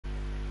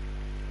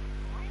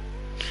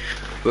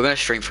We're gonna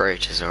stream for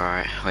ages,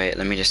 alright? Wait,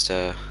 let me just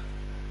Oh,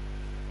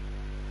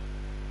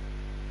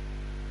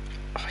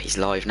 he's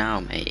live now,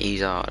 mate.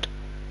 He's hard.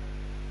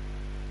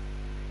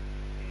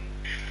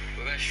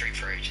 We're gonna stream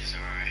for ages,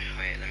 alright?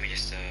 Wait, let me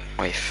just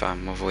Wait,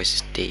 fam, my voice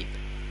is deep.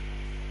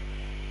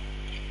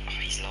 Oh,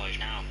 he's live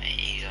now, mate.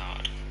 He's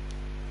hard.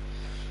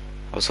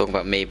 I was talking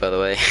about me, by the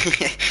way.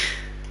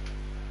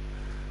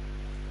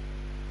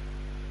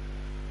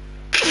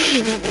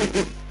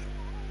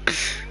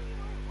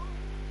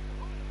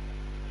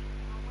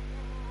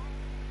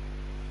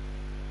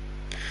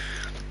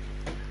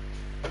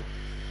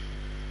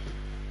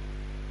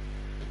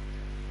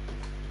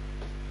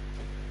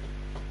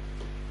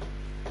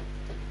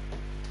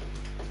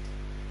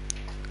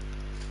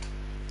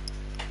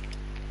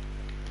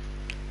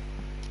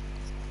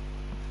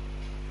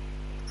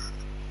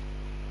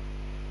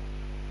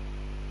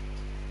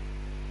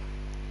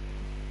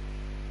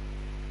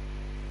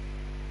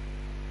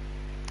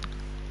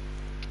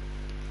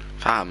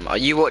 Fam, are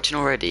you watching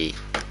already?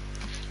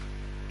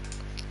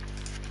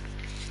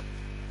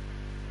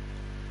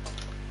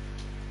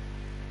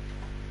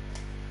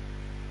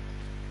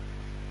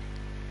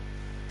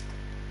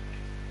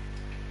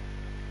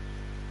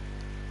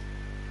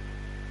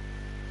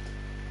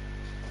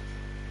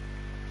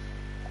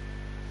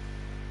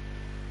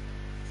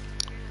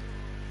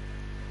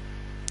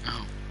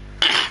 Oh.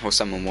 Well,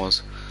 someone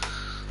was.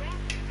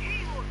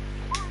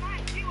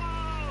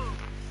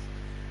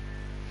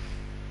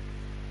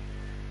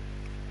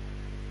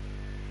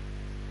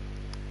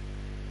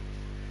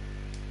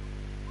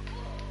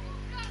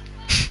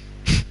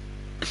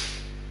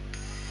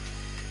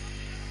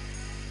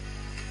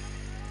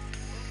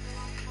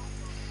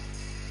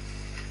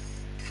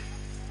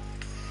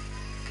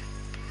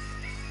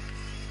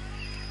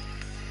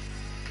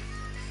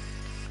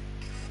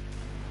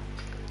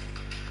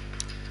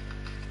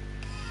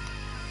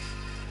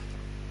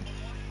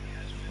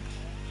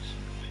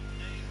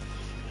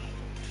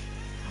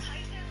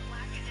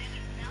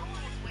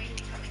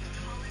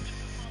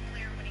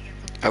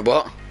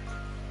 What?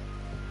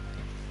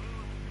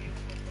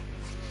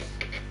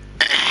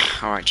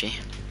 Alright, G.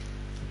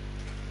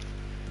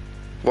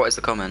 What is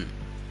the comment?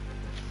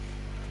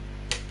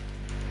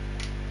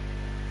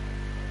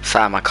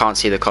 Fam, I can't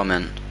see the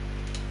comment.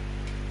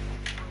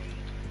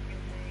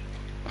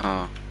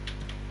 Oh.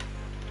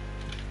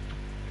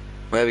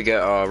 Where we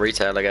go? Oh,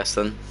 retail, I guess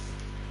then.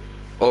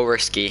 Or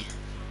risky.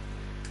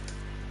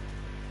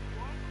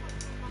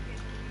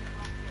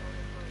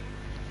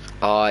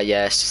 Oh,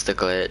 yeah, it's just a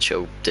glitch.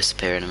 It'll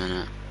disappear in a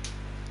minute.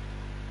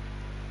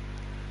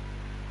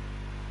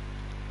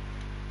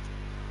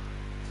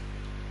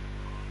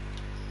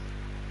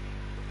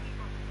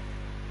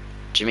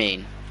 Do you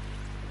mean?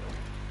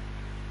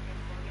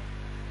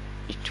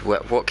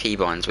 What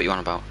keybinds? What you on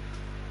about?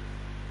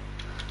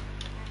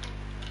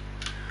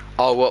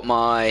 Oh, what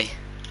my...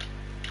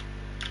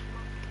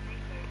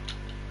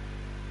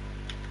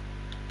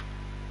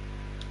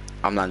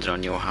 I'm landing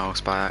on your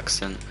house by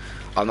accident.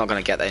 I'm not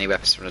gonna get any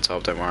weapons from the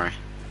top, don't worry.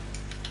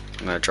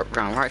 I'm gonna drop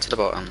down right to the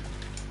bottom.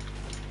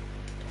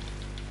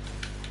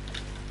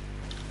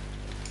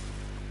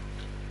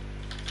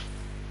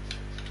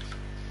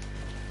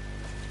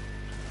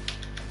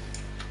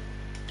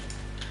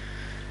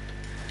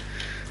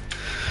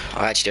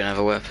 I actually don't have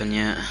a weapon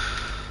yet.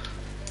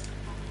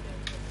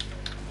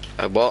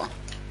 A what?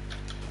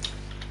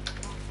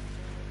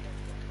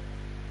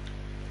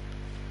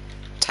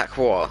 Attack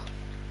what?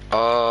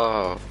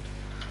 Oh.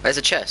 There's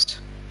a chest.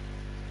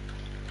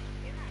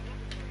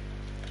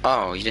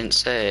 Oh, you didn't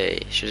say.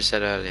 Should have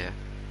said earlier.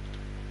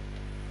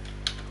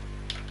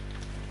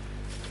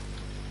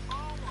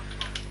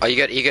 Oh, you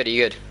good? You good?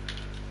 You good?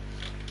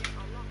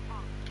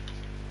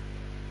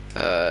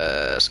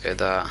 Let's go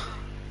that.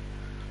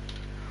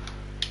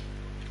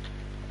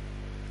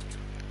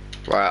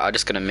 Right, I'm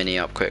just gonna mini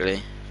up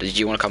quickly. Did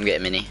you want to come get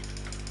a mini?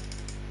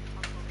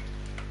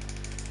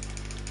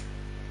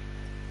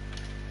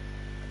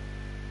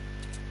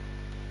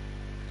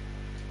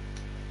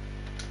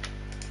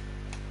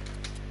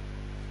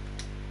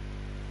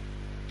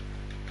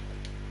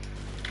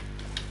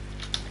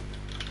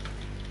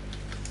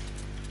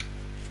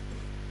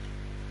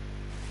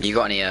 You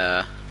got any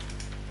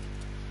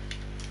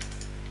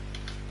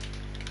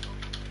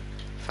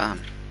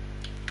fam?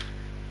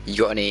 You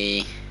got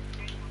any?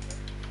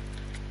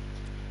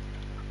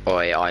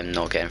 Oi, I'm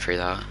not getting through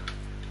that.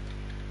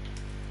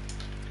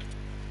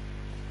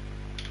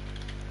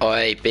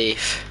 Oi,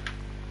 beef.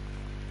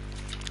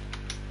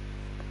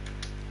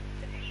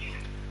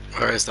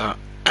 Where is that?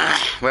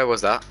 Where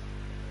was that?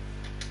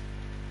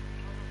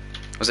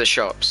 Was it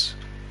shops?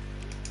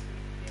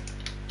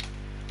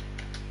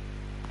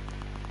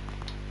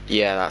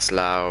 Yeah, that's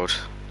loud.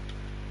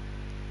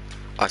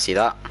 I see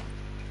that.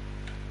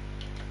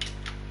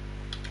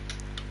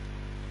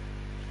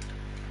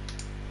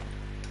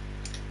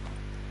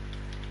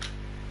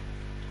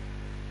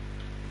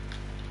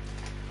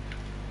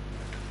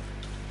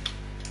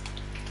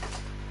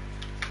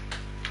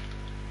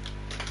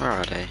 Where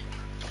are they?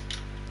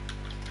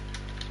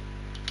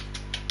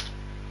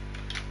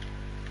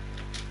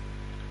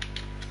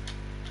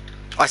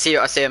 I see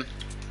you, I see him.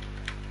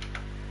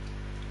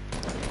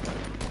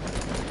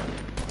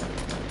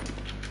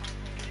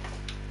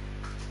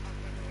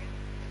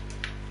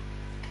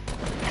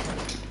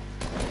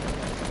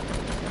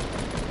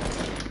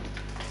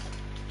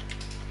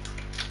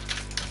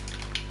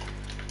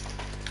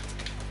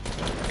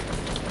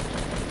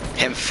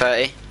 Him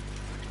 30.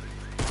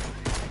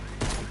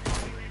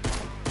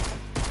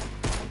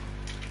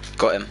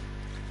 Got him.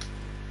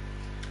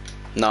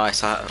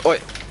 Nice. Oi!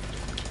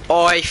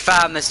 Oi,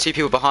 fam, there's two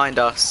people behind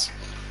us.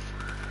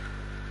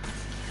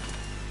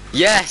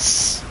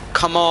 Yes!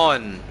 Come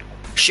on!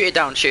 Shoot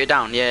it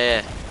down,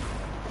 yeah.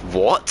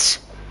 What?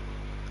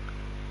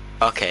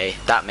 Okay,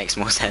 that makes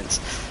more sense.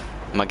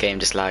 My game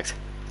just lagged.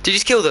 Did you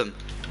just kill them?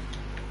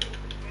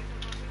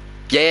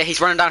 Yeah,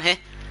 he's running down here.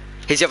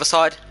 He's the other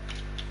side.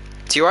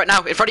 To your right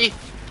now, in front of you.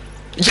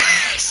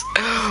 Yes!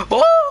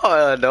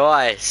 Oh,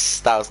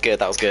 nice. That was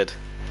good.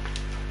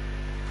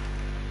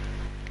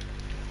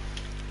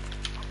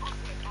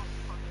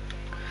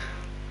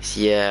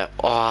 Yeah.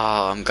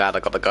 Oh, I'm glad I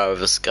got the guy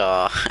with a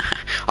scar.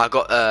 I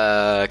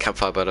got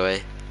campfire, by the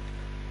way.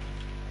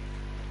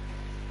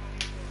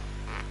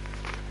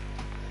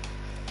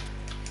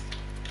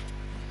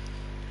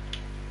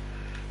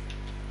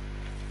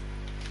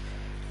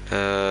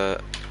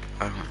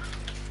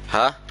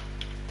 Huh?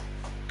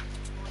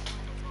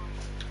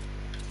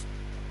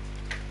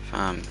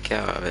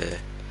 Get out of here.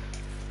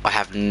 I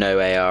have no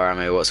AR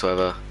ammo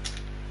whatsoever.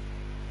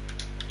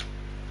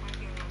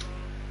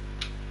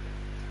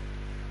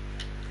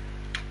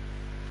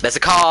 There's a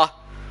car!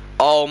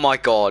 Oh my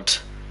god.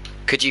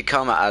 Could you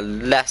come at a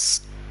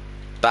less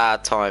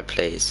bad time,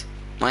 please?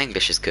 My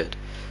English is good.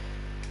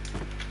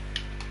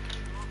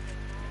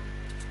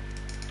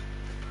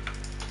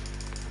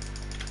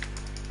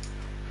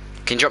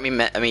 Can you drop me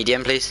a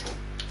medium, please?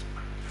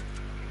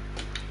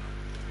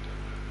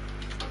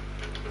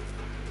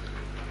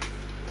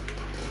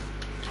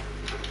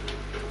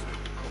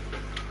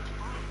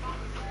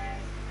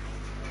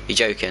 You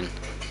joking?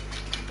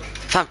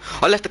 Fam,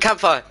 I left the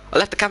campfire!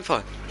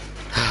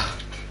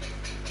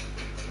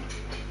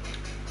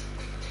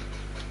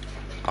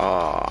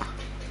 Oh.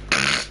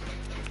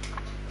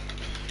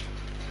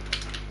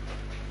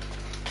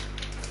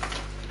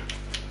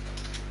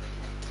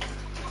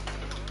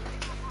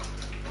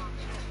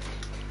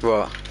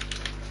 What?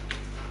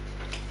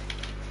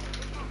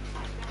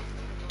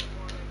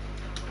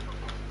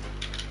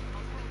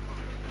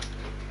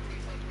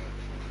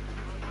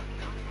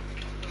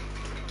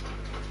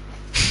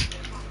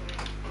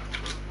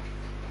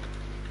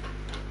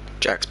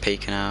 Jack's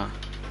peeking out.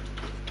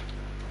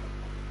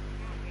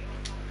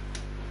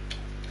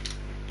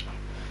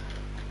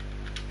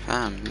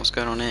 Fam, what's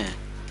going on here?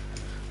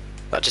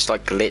 That just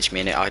like glitched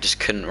me in it. I just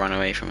couldn't run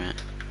away from it.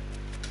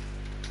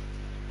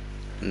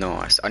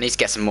 Nice. I need to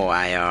get some more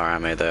AR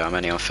ammo though. I'm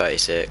only on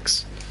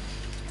 36.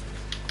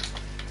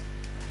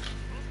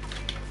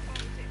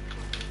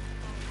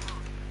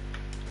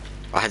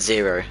 I had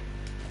 0.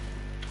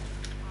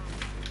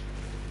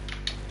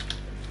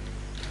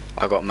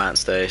 I got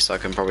mats though, so I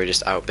can probably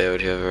just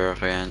outbuild whoever we're up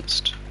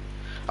against.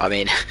 I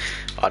mean,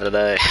 I don't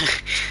know.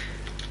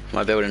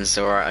 My building's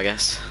alright, I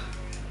guess.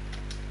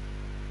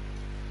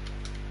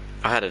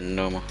 I had a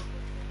normal.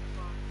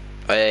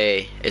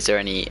 Hey, is there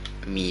any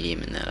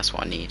medium in there? That's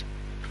what I need.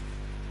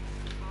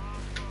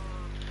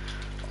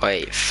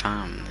 Wait,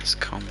 fam, this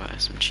combat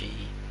SMG.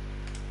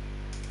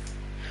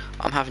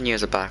 I'm having you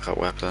as a backup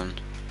weapon.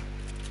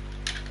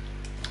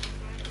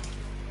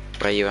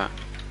 Where you at?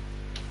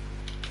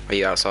 Are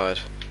you outside?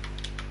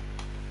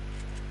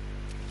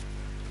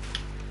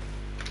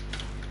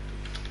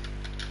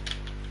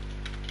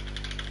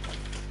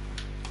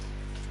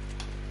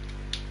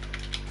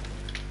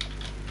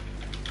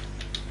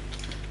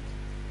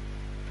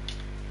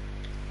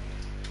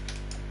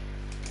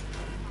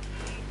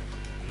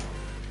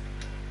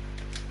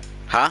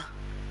 Huh?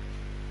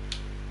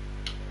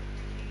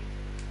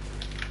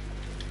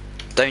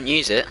 Don't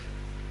use it?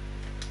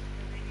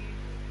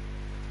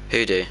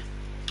 Who do?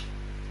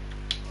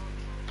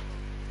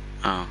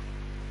 Oh.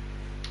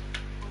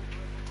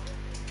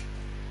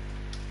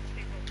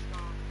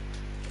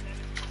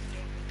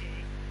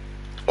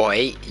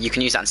 Oi, you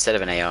can use that instead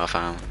of an AR,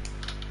 fam.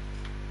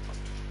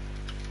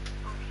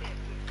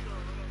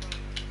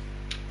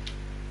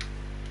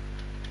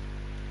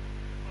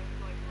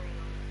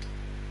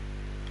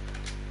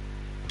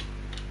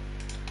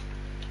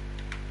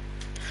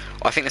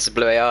 I think there's a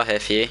blue AR here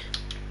for you.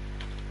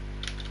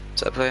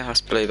 Is that a blue AR?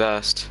 That's blue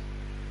burst.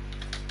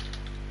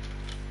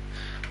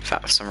 In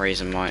fact, for some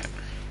reason, might.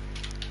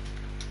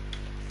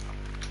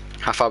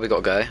 How far we got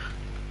to go?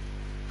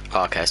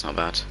 Oh, okay, it's not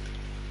bad.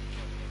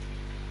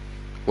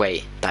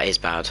 Wait, that is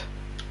bad.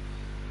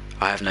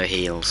 I have no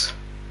heals.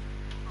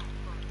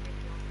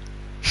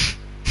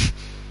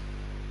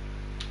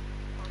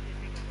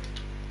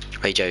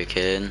 Are you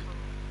joking?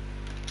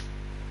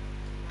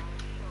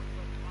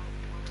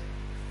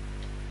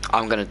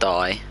 I'm gonna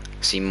die,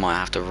 so you might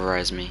have to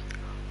res me.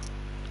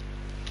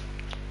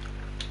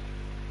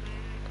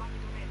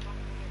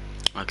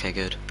 Okay,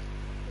 good.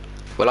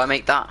 Will I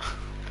make that?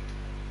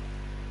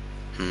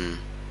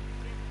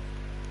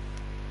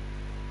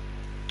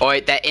 Oh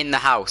wait, they're in the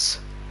house.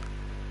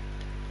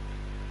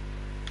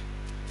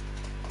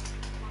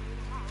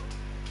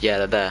 Yeah,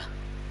 they're there.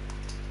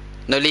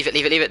 No, leave it,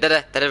 leave it, leave it.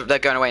 They're there. They're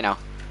going away now.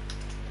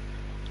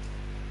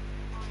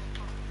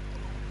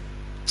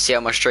 See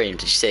on my stream,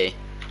 did you see?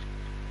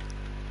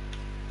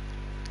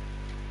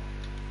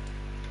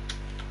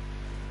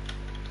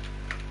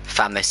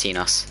 Fam, they've seen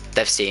us.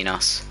 They've seen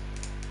us.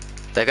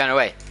 They're going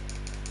away.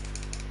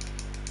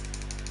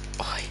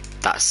 Oh,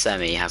 that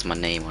semi has my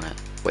name on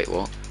it. Wait,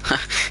 what?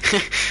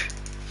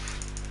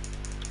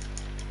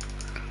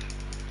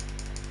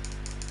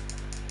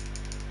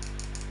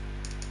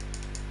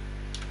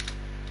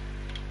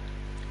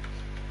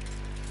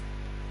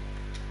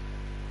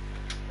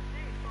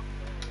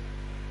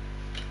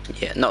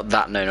 Yeah, not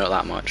that, no, not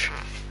that much.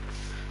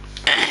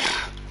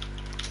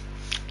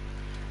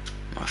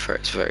 My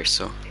throat's very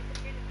sore.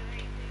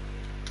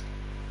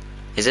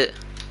 Is it?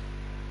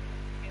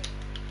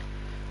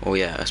 Oh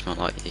yeah, that's not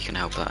like you can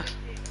help that.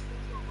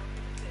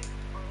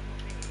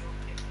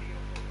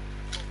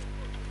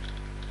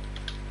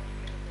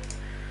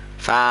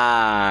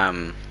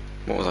 Fam,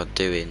 what was I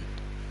doing?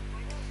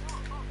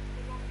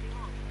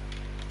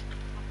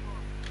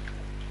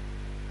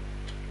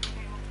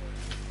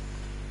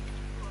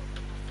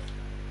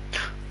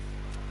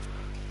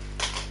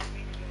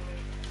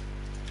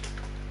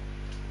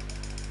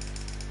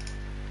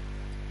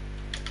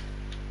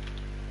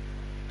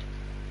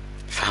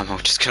 Fam, I'm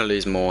just gonna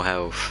lose more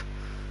health.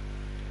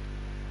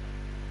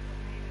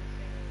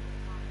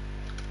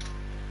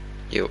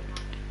 Yo.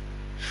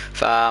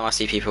 Fam, I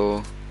see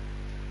people.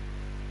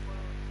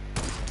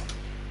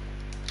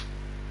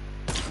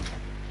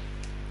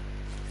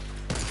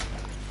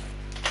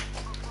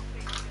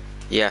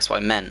 Yeah, that's what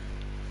I meant.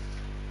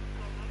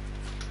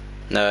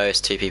 No,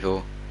 it's two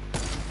people.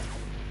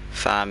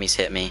 Fam, he's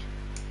hit me.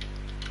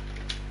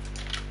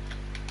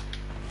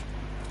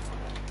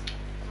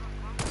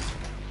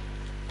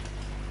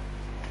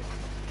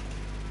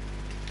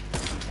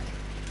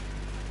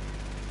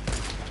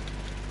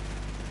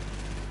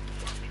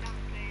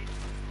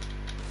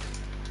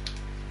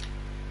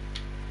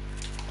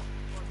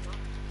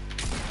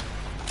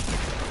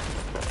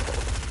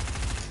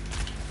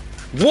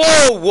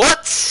 Whoa,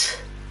 what?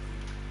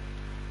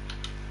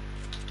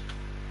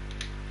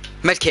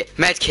 Medkit,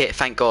 medkit,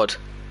 thank God.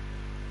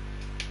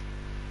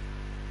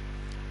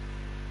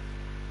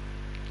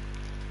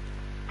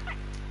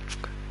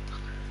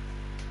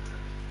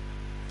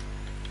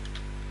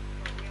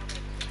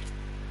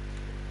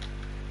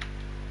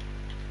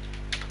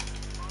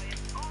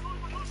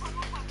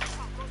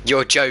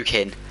 You're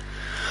joking.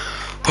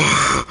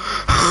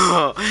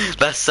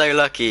 That's so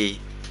lucky.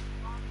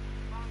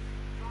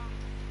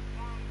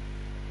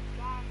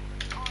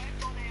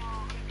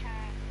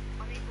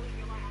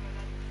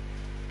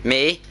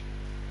 Me?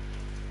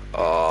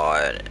 Oh,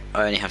 I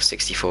only have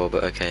 64,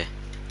 but okay.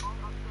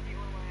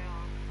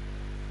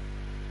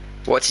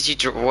 What did you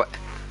drop?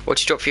 What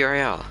did you drop for your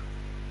AR?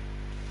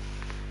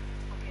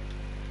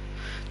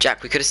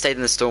 Jack, we could have stayed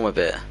in the storm a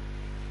bit.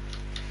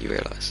 You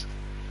realise?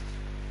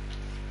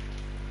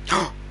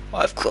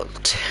 I've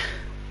got.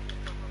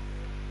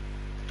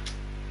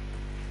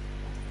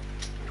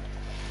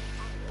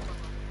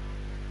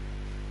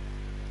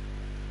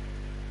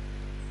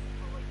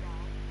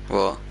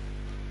 What?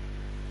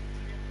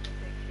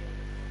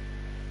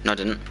 No, I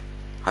didn't.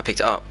 I picked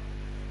it up.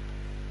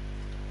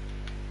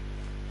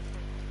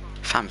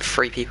 Fam,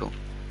 3 people.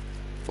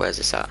 Where's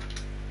this at?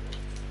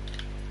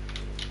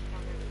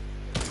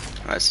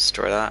 Let's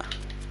destroy that.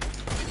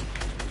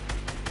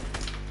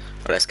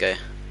 Oh, let's go.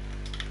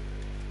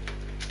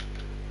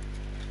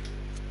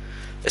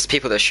 There's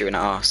people that are shooting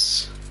at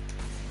us.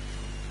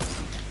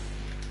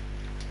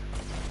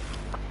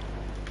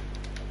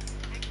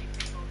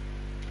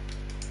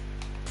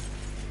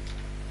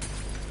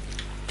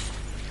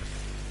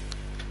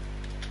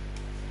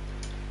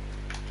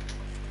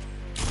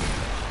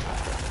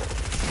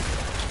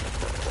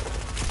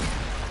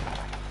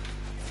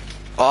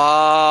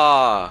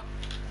 Ah,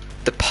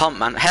 the pump,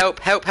 man. Help,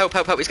 help, help,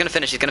 help, help. He's gonna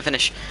finish, he's gonna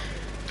finish.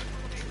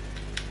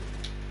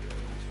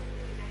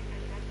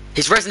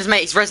 He's resin his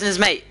mate, he's resin his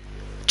mate.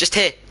 Just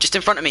here, just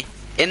in front of me.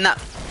 In that.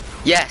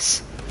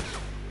 Yes.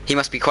 He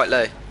must be quite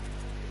low.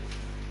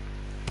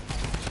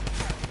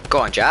 Go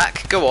on,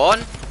 Jack. Go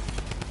on.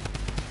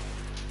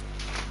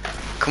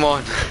 Come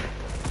on.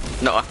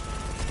 Not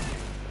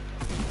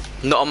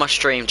on my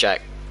stream,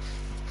 Jack.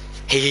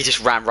 He just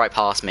ran right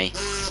past me.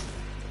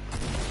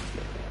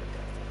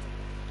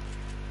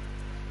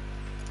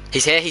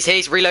 He's here,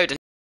 he's reloading.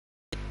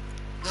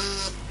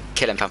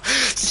 Kill him, fam.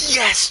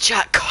 Yes,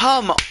 Jack,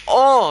 come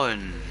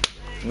on.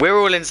 We're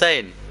all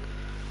insane.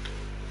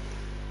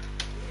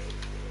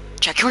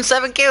 Jack, you're on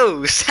 7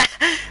 kills.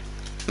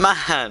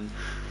 Man.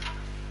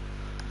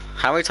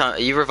 How many times?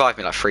 You revived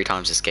me like 3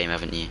 times this game,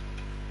 haven't you?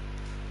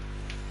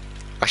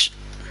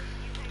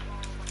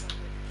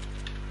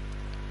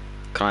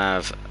 Can I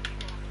have...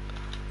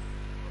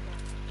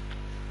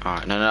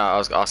 Alright, no, I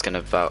was asking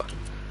about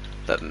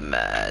the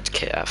med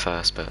kit at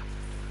first, but...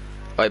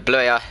 Wait, blue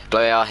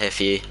AR here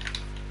for you.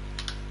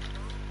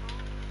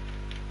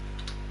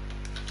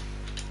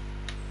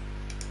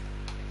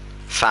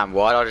 Fam,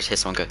 why did I just hear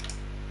someone go?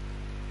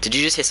 Did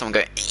you just hear someone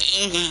go?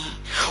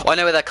 Oh, I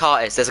know where their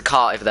cart is. There's a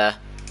cart over there.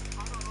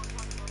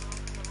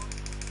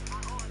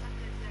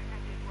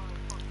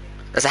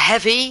 There's a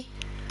heavy.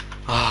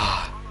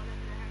 Oh.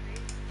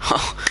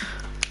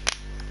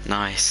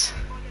 Nice.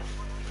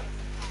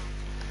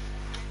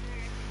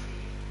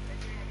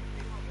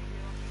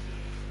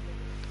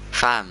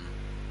 Fam.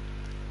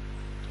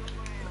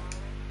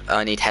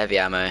 I need heavy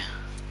ammo.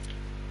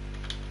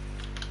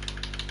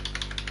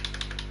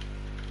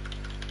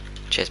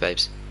 Cheers,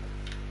 babes.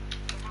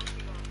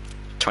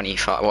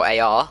 25. Well,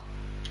 AR.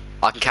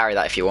 I can carry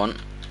that if you want.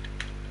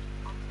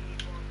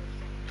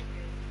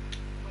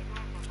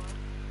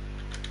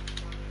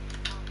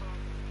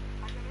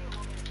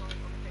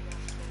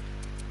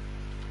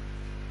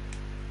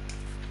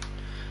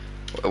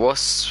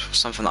 What's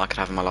something that I could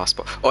have in my last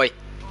spot? Oi!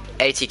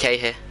 80k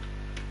here.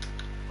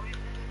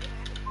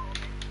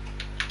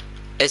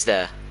 Is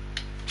there?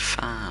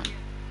 Fam.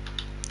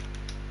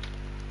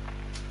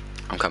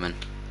 I'm coming.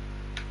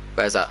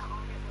 Where's that?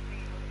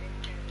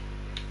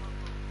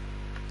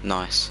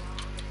 Nice.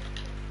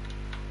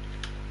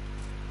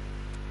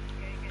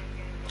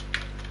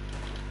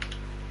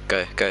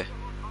 Go, go.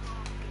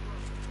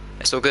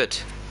 It's all good.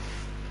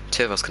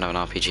 Two of us can have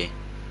an RPG.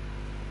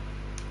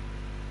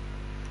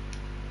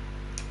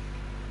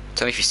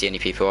 Tell me if you see any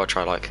people. I'll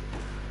try like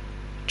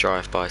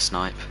drive by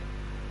snipe.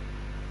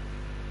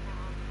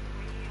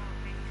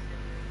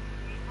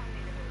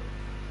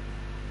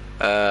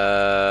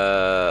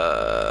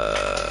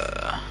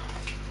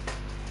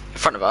 In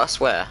front of us?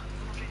 Where?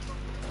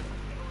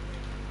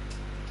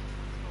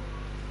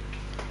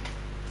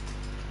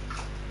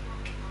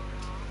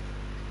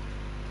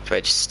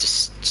 Wait,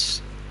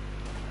 just.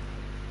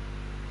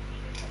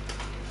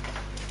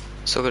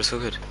 It's all good. It's all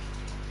good.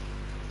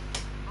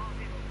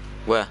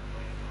 Where?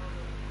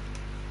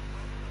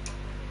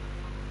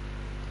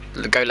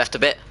 Go left a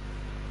bit.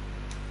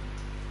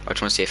 I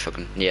just want to see if I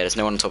can. Yeah, there's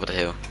no one on top of the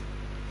hill.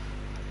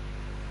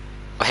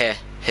 Oh,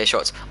 here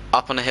shots.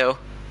 Up on the hill.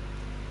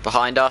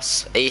 Behind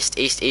us. East,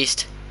 east,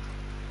 east.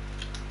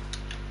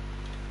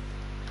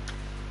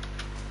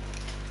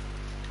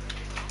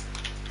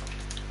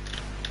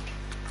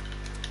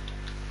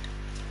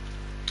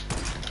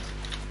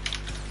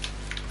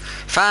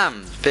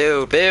 Fam,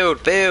 build,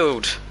 build,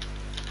 build.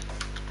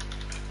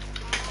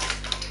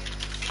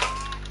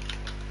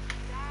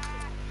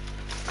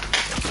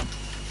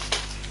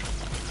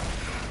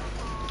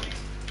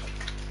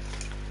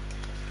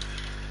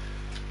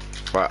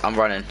 Right, I'm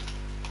running.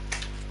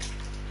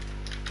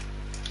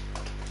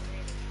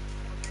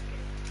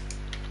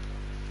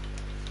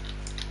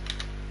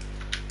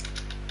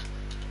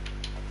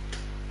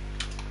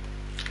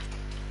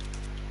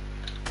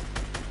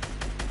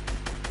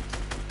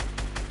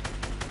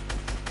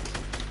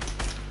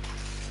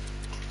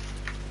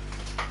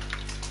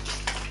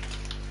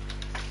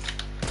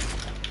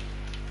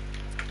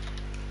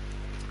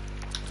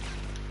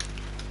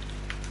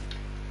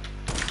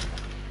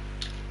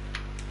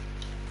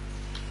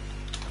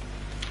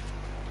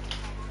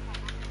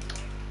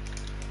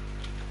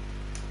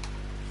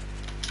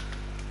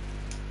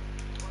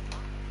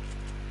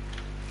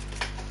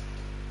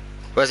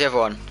 Where's the other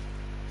one?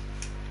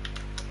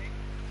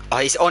 Oh,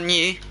 he's on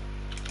you.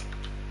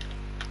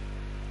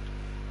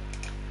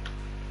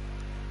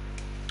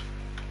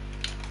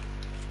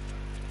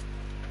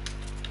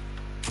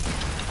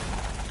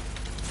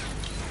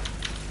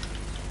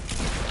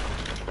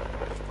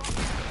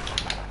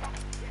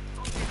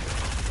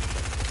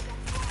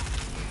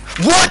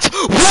 What?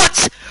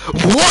 What?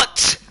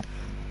 What?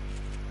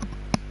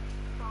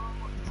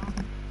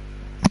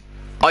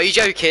 Are you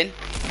joking?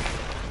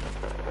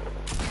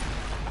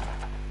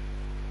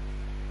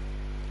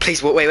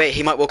 Please, wait,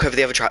 he might walk over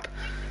the other trap.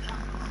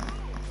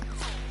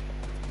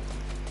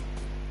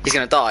 He's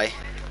gonna die.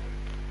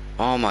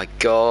 Oh my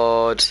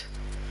god.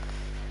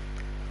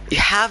 You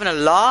having a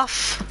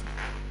laugh?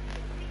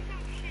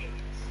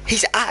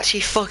 He's actually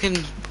fucking...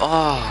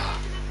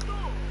 Oh.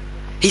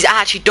 He's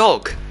actually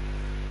dog.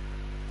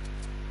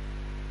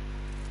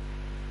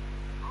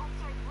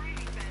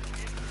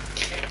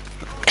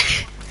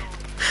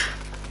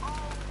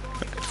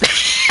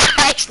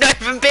 He's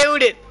not even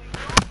building.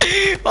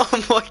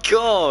 Oh my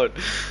god.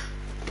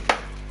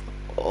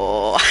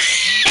 Oh.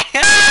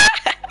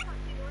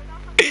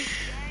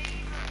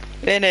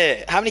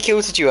 Innit? How many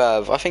kills did you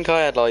have? I think I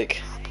had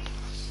like...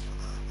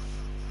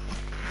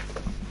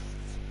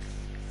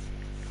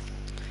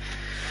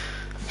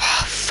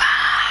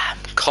 Fam.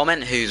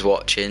 Comment who's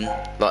watching.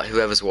 Like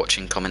whoever's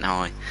watching, comment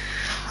hi.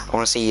 I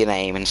want to see your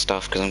name and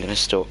stuff because I'm going to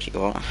stalk you.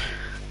 What?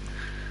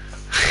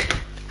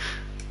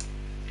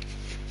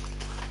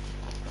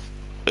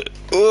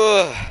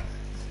 Ugh.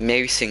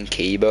 Mouse and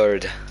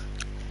keyboard.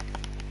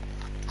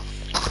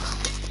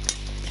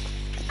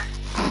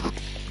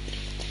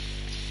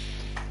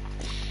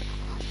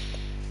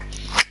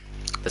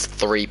 There's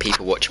 3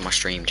 people watching my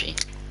stream, G.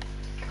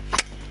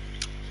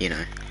 You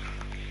know.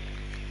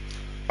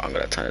 I'm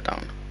gonna turn it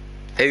down.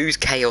 Who's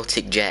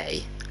Chaotic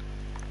J?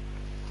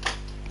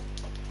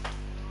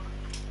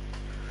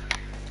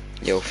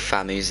 Yo,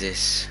 fam, who's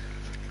this?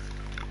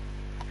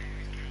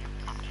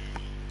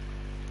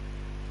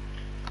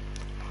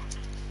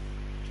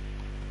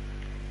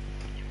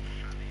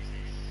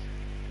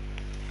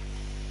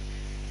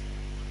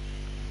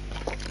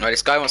 No,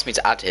 this guy wants me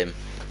to add him.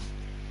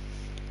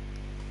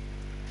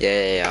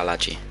 Yeah, I'll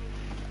add you.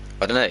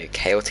 I don't know,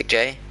 Chaotic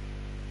J?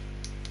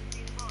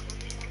 No,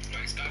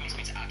 this guy wants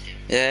me to add him.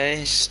 Yeah,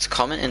 he's just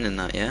commenting in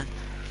that, yeah?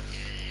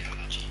 Yeah, I'll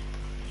add you.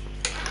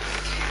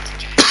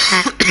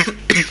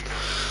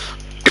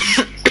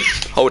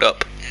 Hold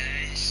up. Yeah,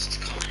 he's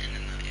just commenting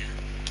in that,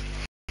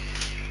 yeah?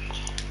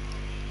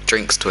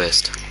 Drinks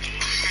twist.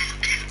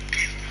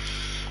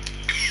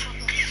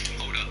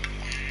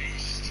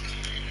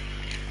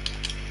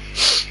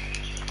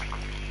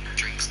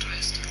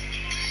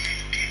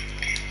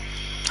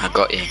 I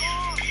got you.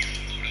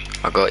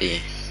 I got you.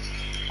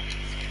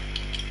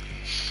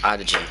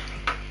 Added you.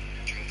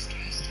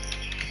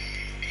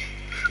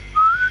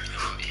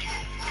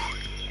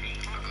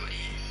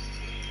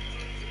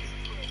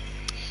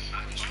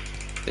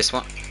 This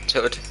one?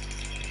 Tilted.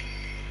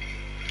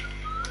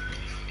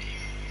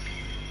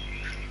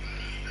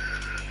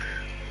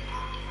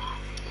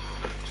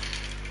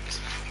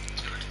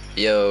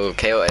 Yo,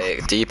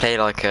 Chaotic, do you play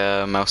like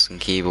a mouse and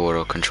keyboard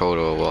or controller,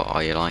 or what?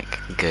 Are you like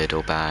good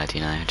or bad,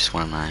 you know? Just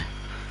wanna know.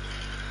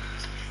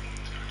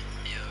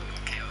 Yo,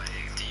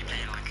 Chaotic, do you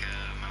play like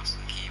a mouse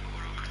and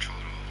keyboard or controller,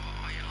 or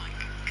what? Are you like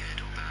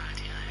good or bad,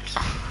 you know? Just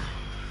wanna know.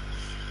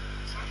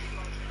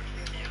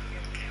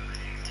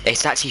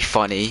 It's actually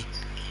funny.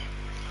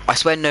 I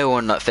swear no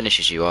one that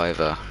finishes you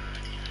either.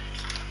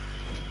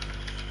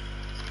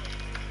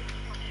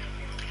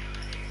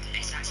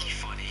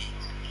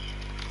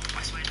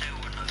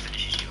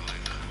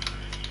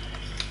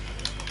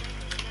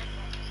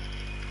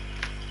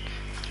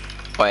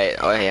 Wait,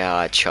 oh yeah,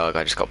 I chug,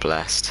 I just got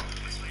blessed.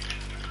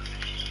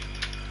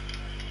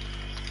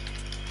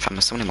 Fam,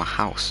 there's someone in my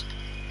house.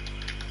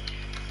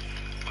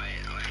 Wait,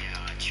 oh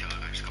yeah, I chug,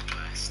 I just got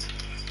blessed.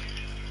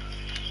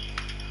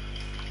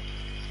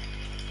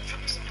 Fam,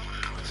 there's someone in my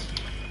house.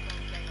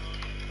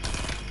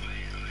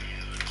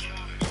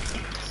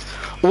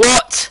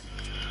 What?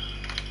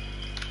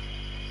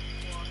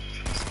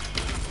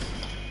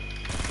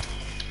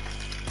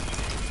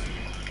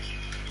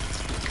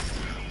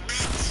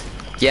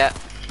 Yeah.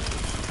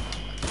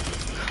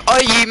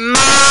 Are you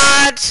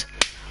mad?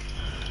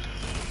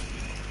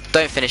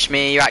 Don't finish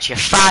me, you're actually a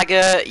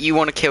faggot. You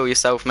want to kill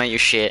yourself, mate, you're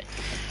shit.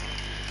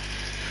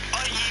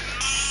 Are you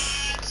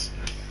mad?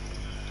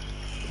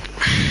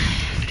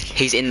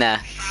 He's in there.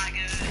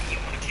 Faggot, you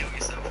want to kill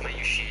yourself, mate,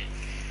 you're shit.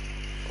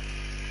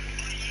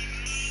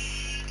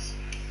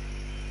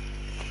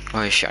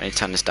 Oh shit, I need to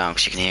turn this down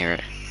because you can hear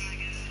it.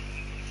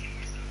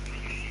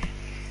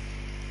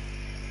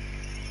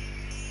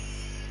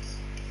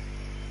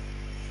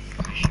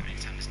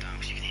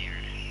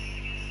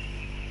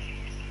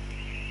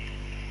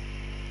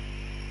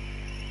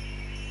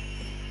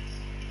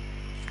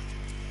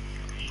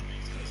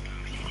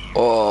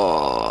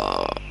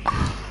 Oh.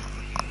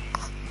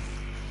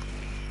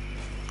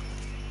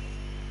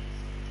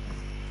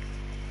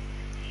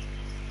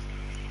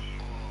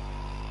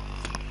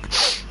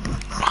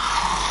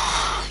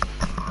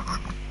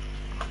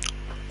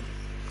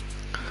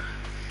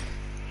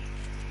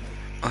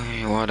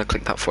 Why did I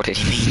click that? What did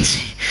he mean?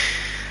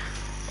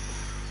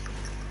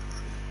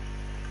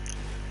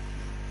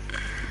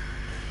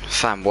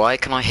 Fam, why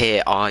can I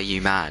hear "Are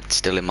you mad"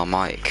 still in my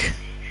mic?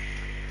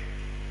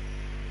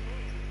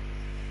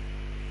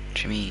 What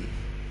do you mean?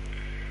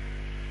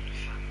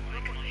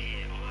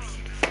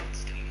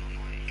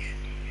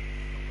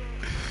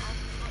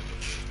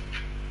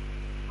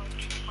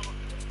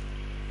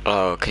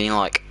 Oh, can you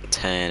like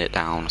turn it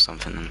down or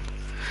something then?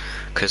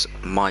 Because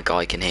my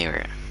guy can hear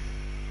it.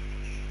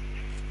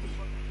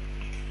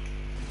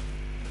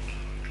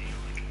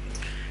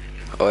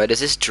 Oh,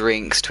 does this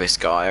drinks twist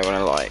guy I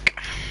wanna like?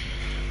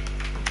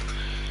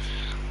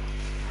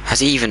 Has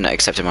he even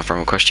accepted my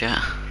friend request yet?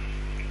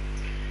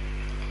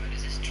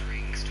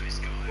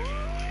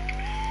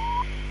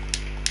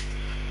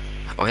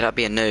 Oh, that'd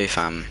be a no,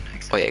 fam.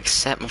 Wait,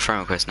 accept my friend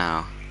request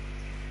now.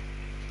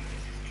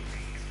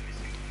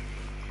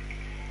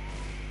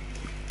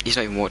 He's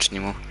not even watching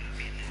anymore.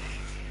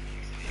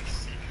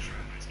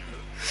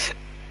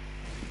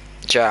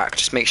 Jack,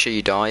 just make sure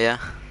you die, yeah?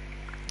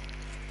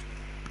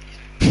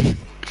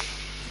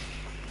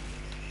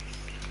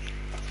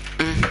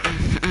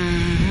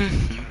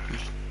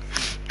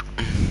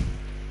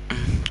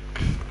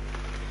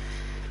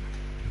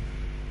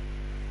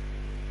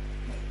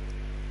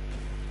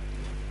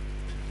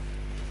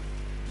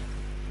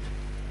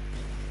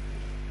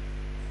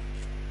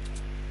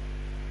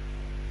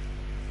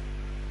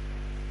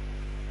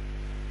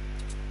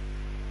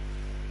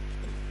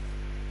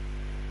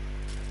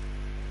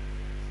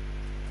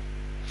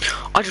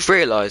 I just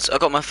realised I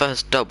got my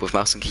first dub with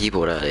mouse and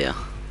keyboard earlier.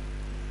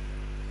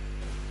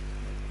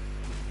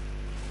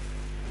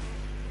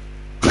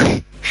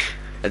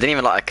 It didn't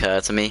even like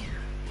occur to me.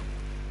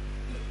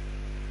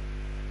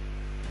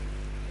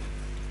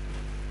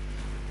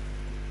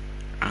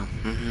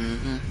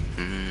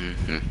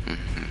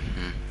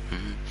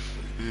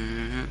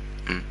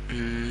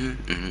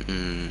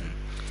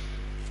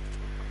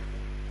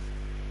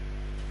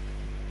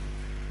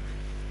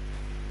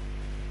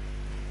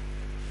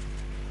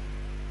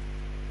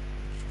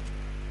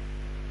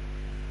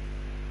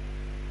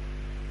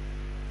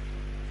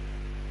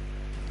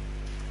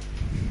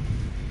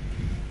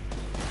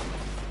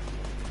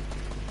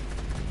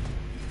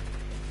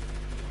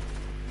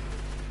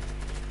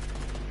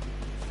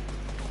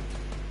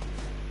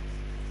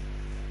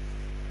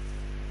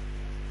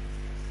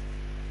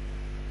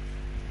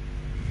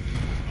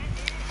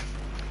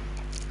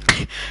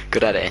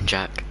 Good at it,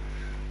 Jack.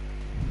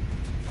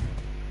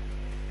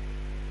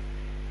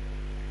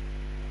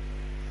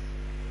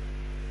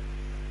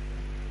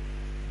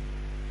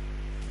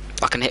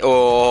 I can hit.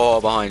 Oh,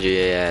 behind you.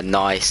 Yeah,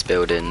 nice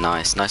building.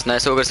 Nice, nice. No,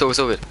 it's all good. It's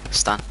all good.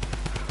 Stan.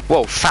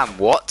 Whoa, fam.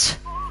 What?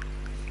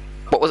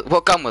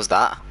 What gun was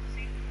that?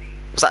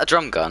 Was that a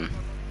drum gun?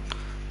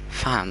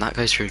 Fam, that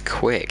goes through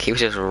quick. He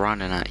was just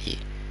running at you.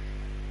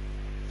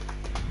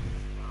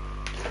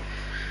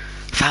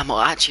 Fam,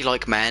 I actually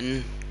like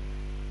men.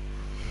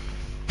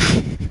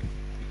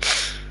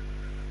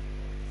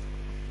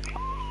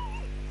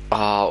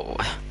 Oh,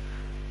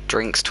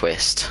 drinks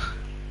twist.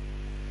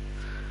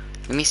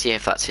 Let me see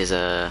if that's his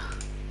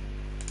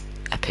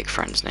epic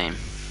friend's name.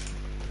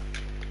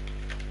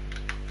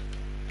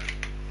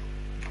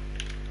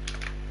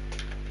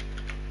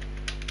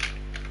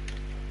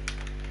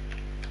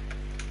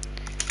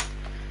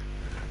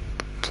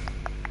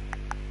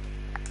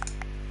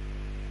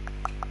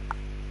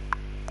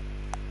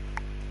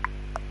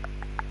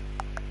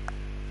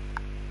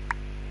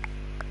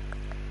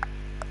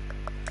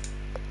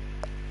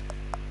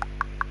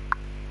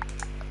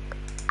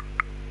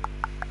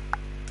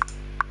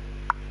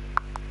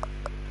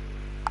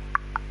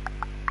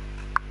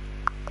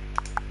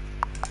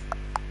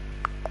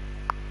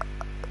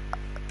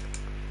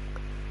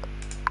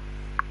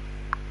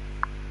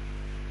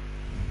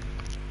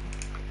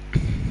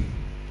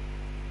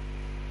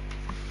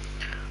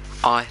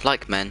 I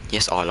like men.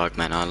 Yes, I like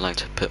men. I like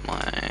to put my...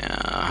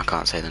 I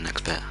can't say the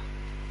next bit.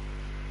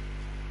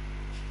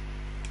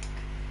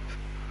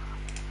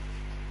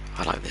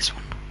 I like this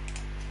one.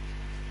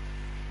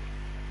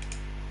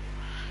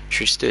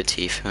 Should we just do a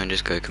Tifu and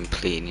just go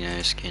complete, you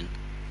know, skin?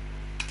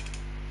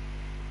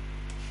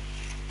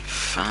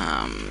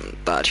 Fam,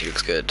 that actually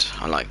looks good.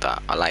 I like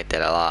that. I liked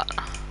it a lot.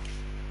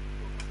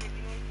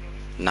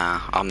 Nah,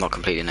 I'm not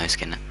completely no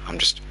skin. I'm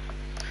just...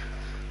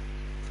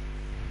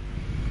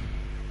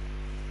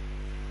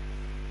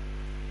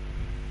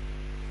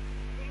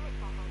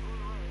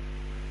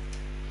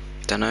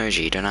 Don't know,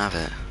 G, don't have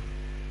it.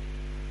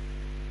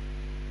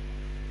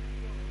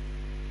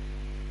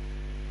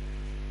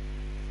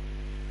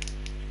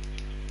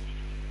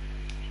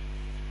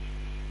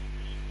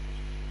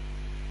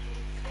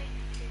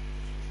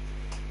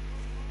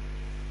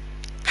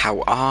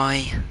 How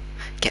I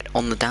get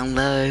on the down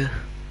low.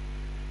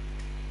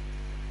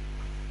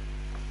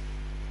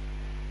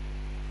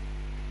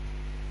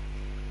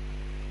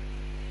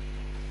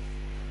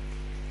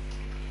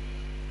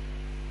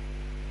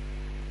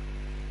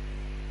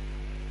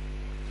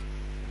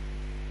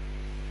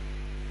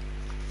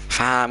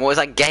 Fam, what was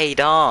that gay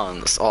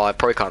dance? Oh, I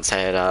probably can't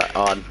say that.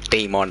 Oh, I'm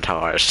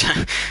demonetized.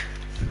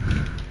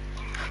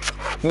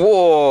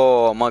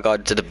 Whoa, my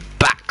god, to the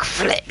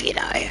backflip, you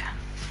know.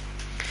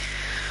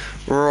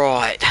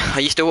 Right, are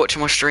you still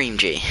watching my stream,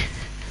 G?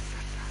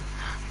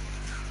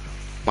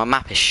 My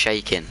map is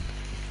shaking.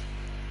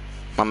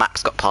 My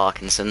map's got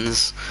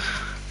Parkinson's.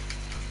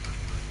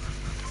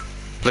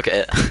 Look at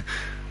it.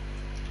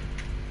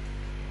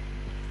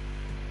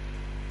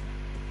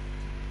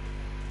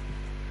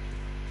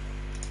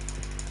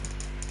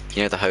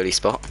 You know the holy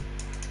spot?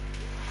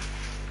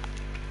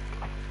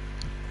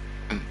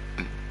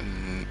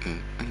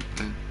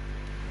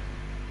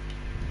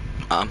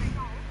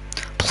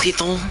 Please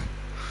don't.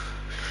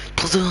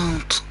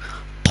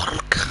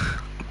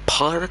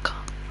 Park.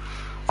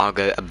 I'll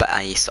go a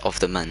base of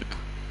the mint.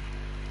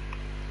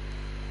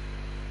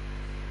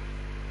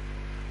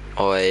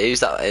 Oh,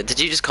 who's that? Did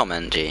you just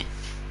comment, G?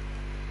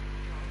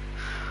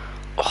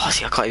 Oh,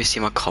 see, I can't even see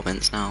my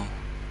comments now.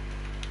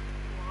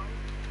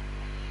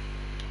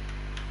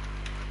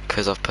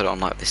 Because I've put it on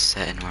like this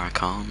setting where I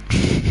can't.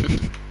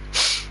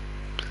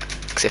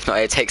 Because if not,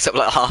 it takes up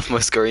like half my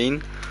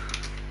screen.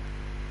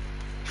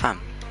 Fam.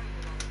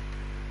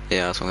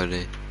 Yeah, that's what I'm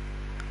gonna do.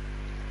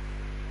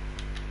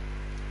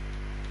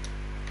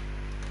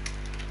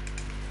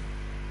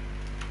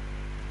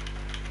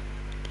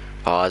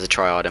 Oh, there's a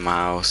tryhard in my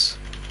house.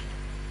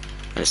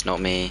 And it's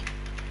not me.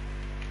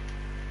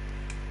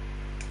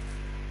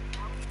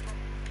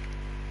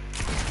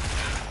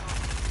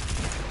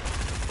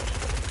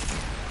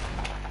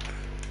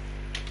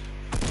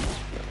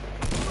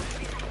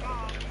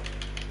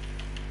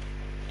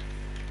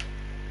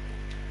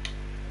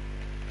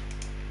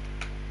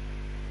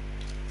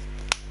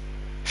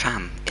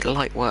 fucking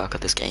light work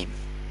of this game.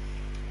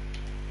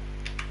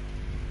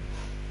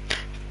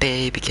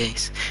 Baby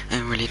case, I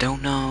really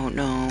don't know,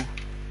 no.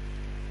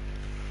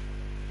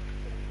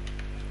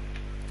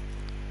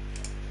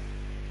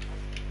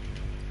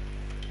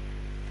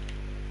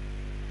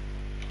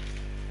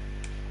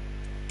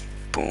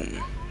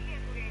 Boom.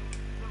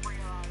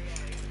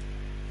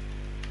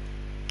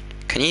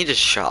 Can you just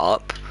shut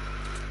up?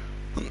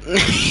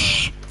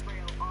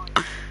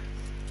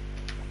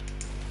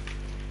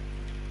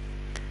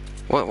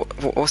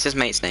 What's his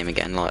mate's name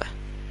again? Like,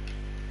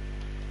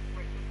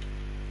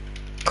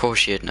 of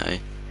course you'd know.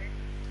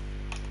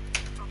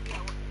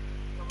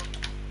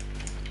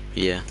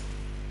 Yeah.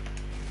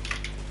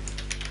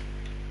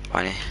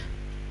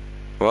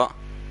 What?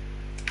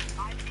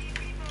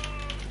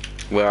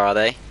 Where are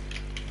they?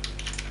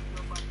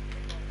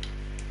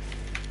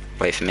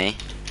 Wait for me.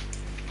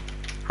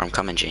 Or I'm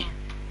coming, G.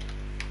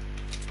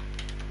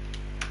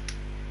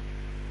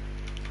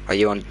 Are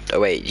you on? Oh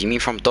wait, you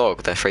mean from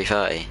dog? They're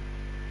 3:30.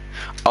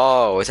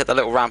 Oh, is that the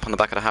little ramp on the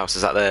back of the house?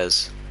 Is that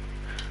theirs?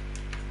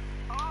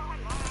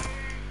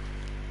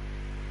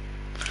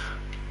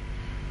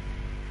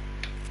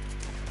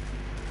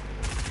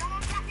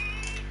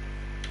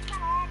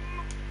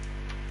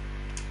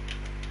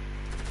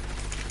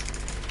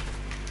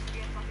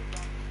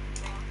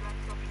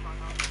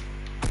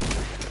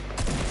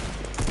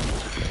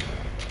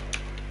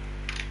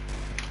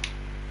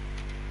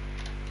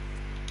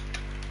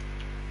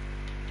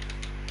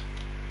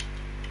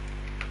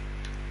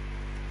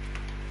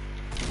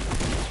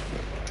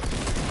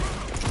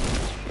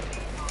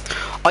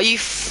 Are you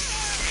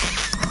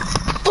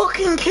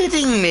fucking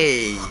kidding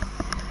me?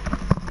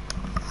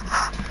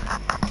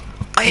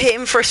 I hit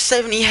him for a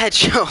 70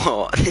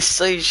 headshot. This is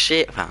so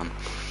shit, fam.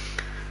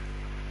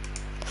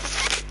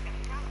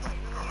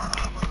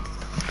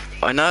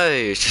 I know,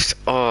 it's just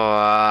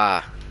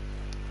I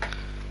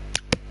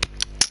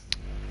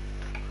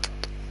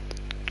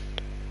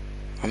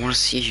want to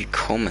see you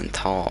comment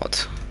hard,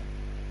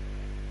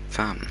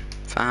 fam.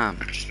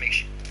 Just make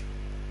sure.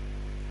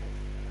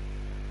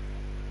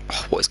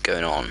 Oh, what is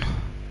going on?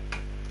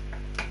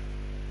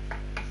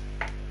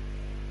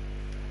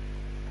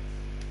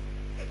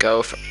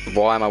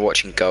 Why am I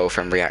watching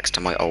girlfriend reacts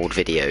to my old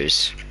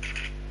videos?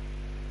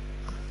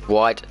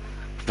 Why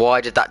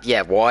did that?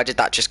 Yeah, why did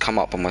that just come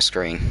up on my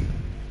screen?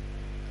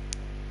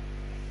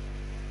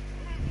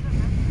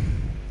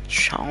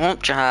 Shut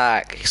up,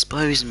 Jack.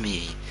 Expose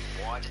me.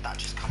 Why did that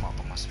just come up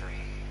on my screen?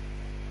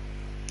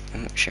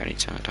 Oh, shit, I need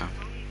to turn it down.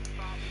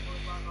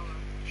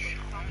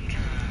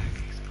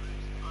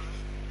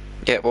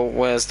 Yeah, well,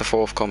 where's the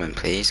 4th comment,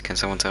 please? Can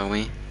someone tell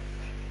me?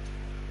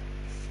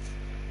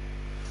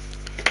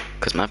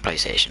 Because my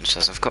PlayStation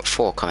says I've got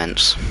 4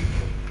 comments.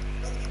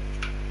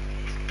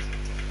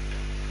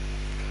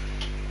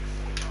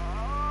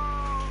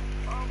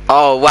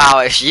 Oh,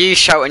 wow, it's you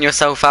shouting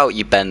yourself out,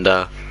 you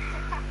bender.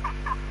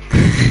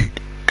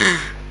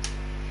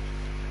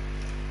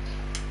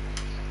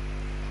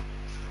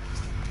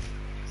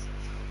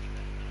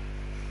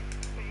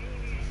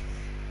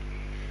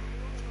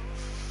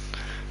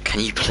 Can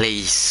you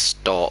please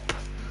stop?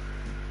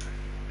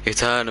 You're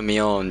turning me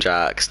on,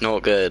 Jack. It's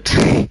not good.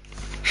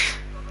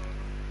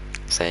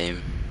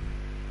 Same.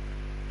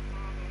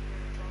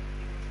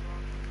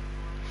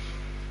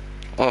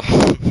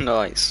 Oh,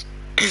 nice.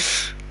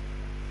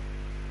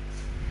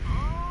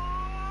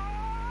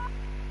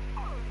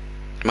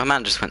 My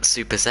man just went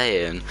Super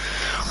Saiyan.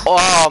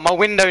 Oh, my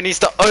window needs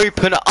to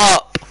open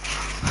up.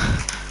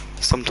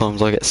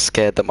 Sometimes I get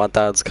scared that my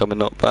dad's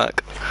coming up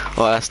back.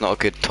 Oh, that's not a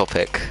good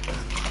topic.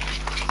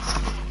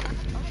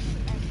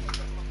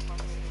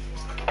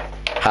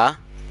 Huh?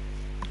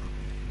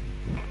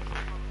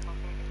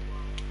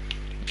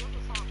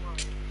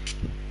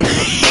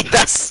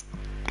 That's...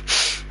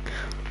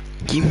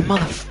 You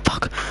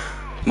motherfucker.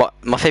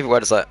 My favourite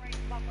word is like...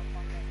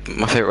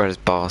 My favourite word is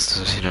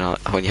bastard, you know,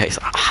 like, when you hate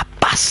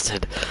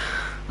bastard.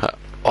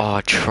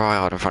 Oh, try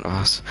hard in front of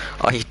us.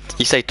 Oh,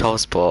 you say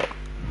tosspot.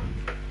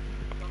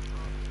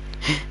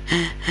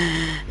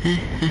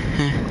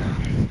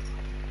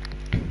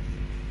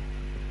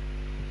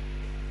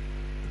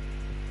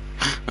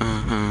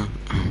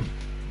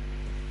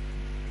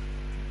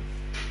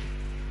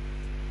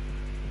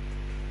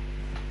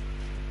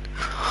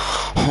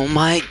 Oh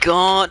my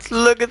god,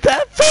 look at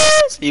that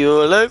face!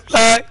 You look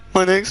like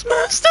my next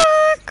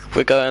mistake!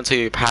 We're going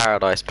to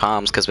Paradise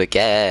Palms because we're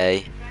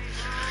gay.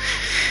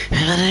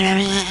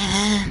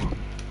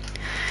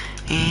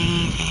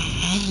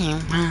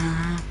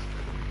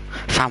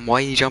 Fam, why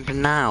are you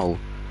jumping now?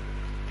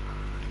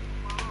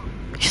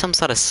 You some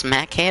sort of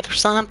smackhead or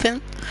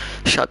something?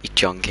 Shut up, you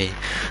junkie.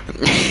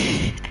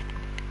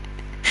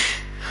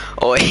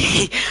 Oh,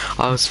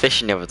 I was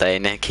fishing the other day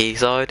in the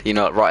quayside, you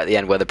know, right at the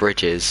end where the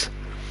bridge is.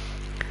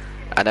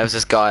 And there was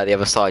this guy at the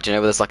other side, you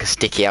know, where there's like a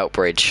sticky out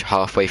bridge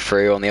halfway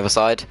through on the other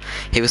side.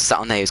 He was sat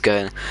on there, he was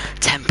going,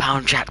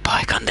 £10 jack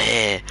pike under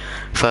here.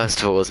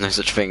 First of all, there's no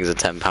such thing as a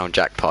 £10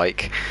 jack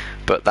pike,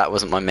 but that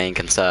wasn't my main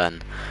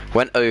concern.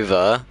 Went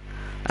over,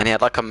 and he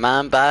had like a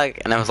man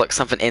bag, and there was like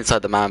something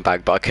inside the man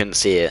bag, but I couldn't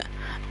see it.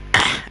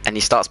 And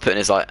he starts putting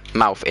his like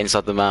mouth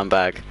inside the man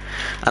bag,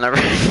 and I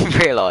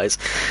realised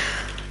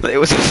that it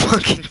was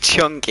fucking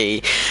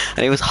chunky,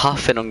 and he was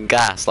huffing on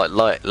gas like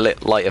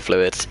lighter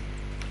fluid.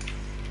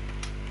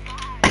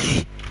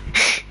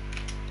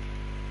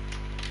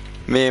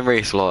 Me and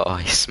Reese were like, oh,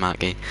 you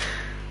smacky.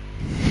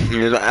 He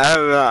was like,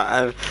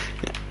 oh.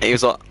 He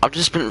was like, I've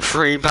just spent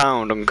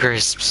 £3 on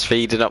crisps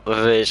feeding up the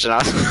fish, and I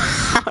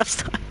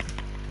was like,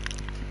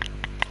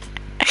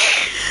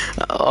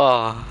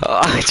 oh,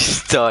 I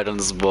just died on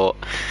the spot.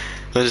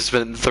 I just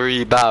spent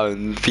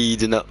 £3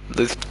 feeding up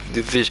the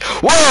fish.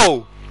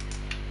 Whoa!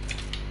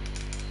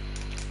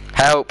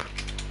 Help!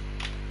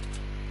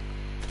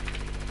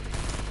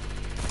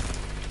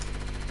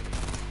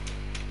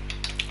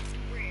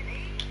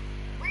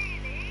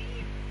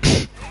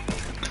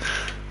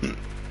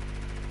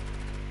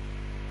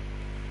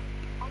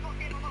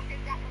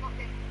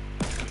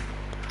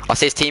 I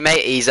see his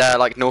teammate, he's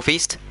like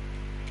northeast.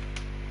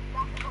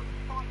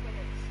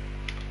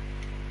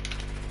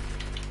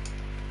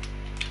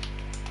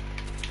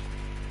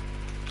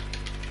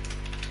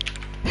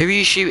 Who are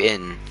you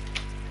shooting?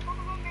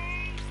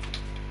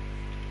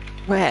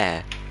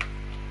 Where?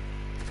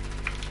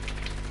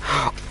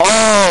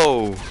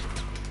 Oh!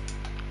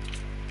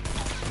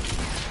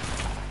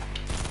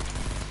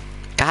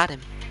 Got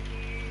him.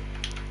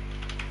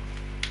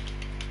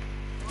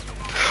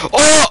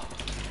 Oh!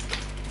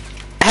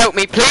 Help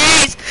me,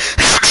 please!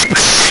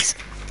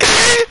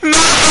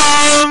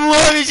 Mom,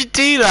 why would you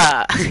do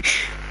that?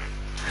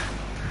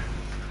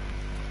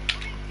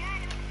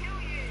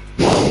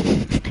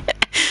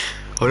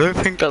 I don't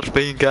think that's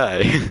being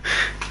gay.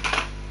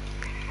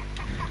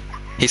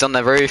 He's on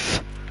the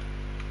roof.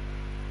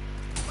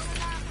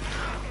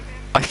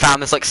 I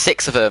found there's like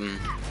 6 of them.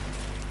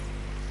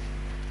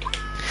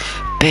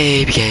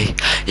 Baby gay,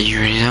 you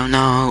really don't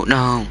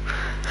know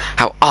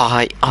how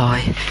I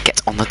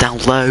get on the down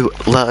low.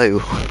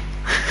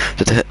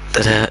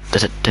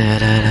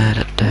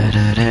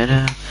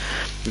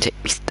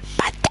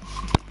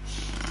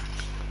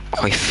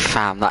 I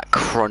found that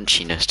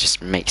crunchiness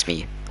just makes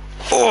me,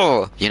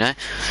 oh, you know.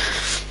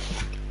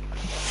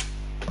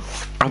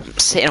 I'm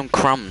sitting on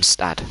crumbs,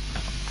 Dad.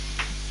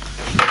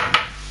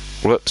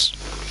 Whoops.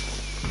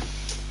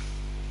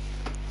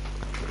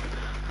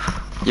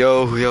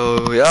 Yo,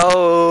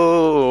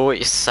 what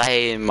you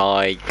saying,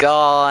 my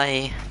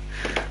guy?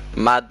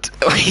 Mad,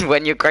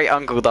 when your great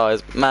uncle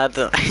dies, mad.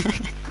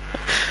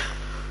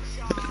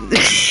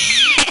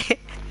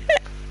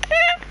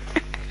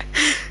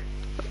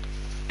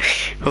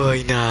 Oh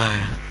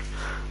no.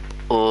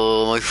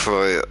 Oh, my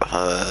throat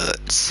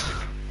hurts.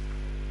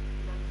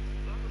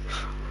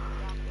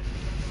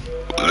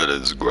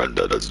 His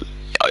granddad has,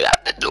 I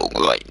have to talk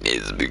like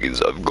this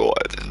because I've got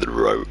the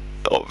throat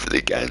of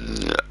the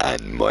cancer,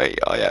 and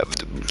I have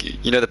to.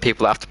 You know the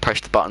people that have to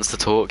press the buttons to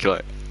talk. You're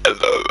like,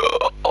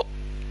 hello,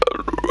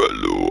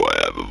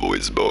 I have a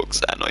voice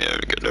box, and I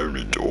can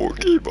only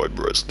talk if I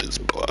press this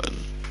button,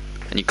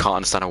 and you can't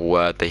understand a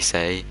word they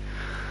say.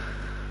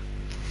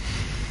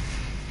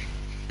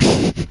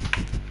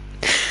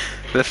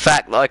 The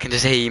fact that I can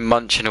just hear you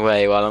munching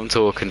away while I'm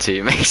talking to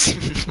you makes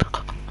me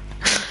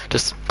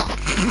just.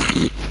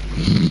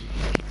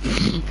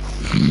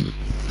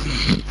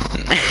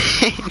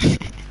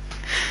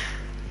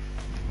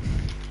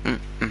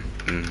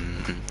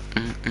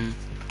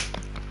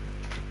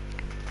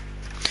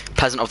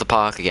 Peasant of the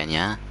park again,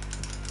 yeah?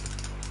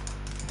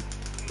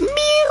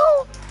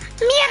 Meow!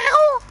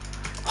 Meow!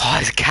 Oh,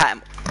 there's a cat.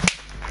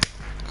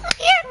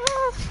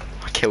 Meow!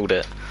 I killed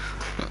it.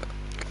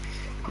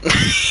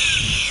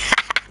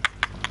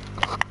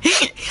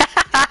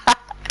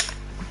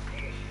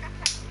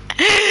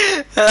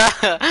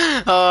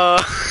 Oh.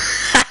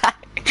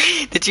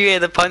 Did you hear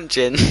the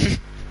punching?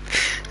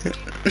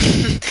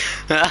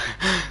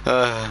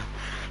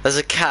 There's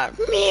a cat.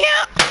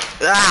 Meow!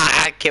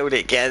 Ah, I killed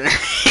it again.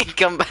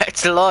 Come back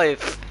to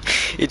life.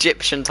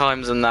 Egyptian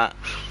times and that.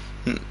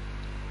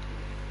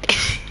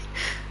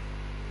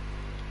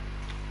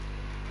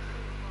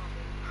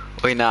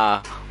 Wait,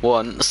 nah.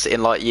 Once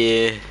in like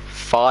year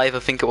 5, I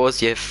think it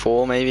was, year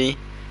 4 maybe.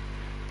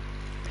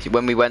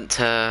 When we went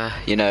to,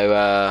 you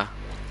know,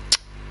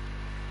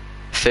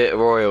 Theatre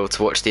Royal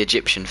to watch the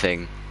Egyptian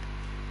thing.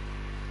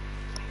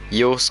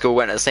 Your school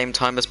went at the same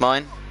time as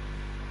mine?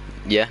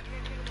 Yeah.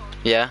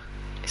 Yeah.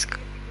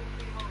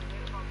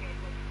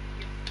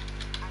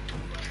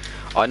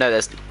 I know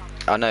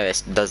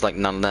there's like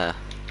none there.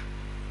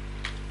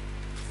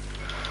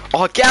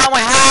 Oh, get out of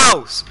my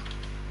house!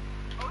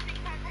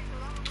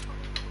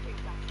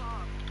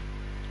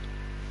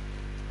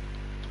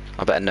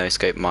 I better no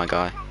scope my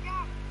guy.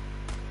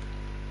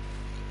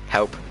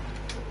 Help.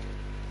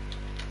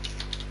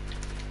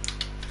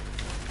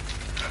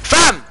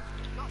 Fam!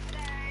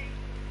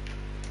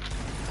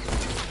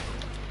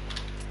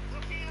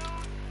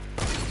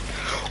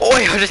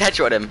 Oi, I just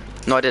headshot him.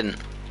 No, I didn't.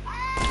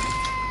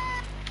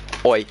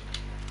 Oi.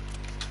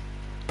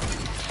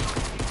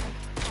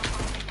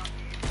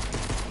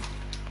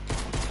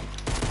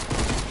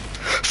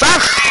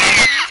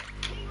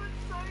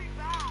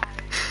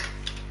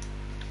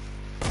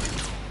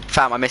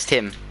 Fam, I missed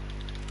him.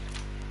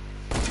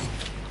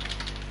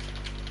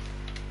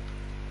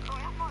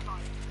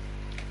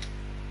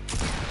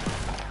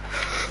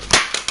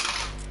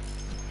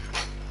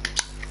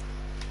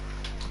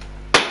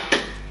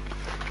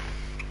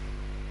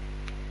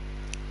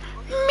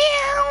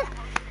 Meow.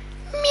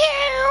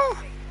 Meow.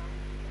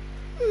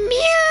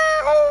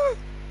 Meow.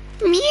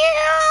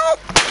 Meow.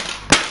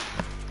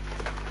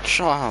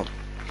 Shut up.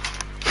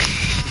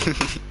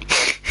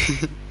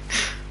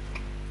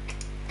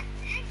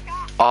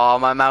 Oh,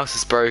 my mouse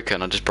is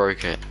broken. I just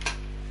broke it.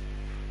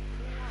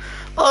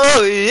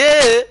 Oh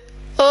yeah.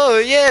 Oh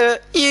yeah.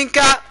 You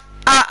got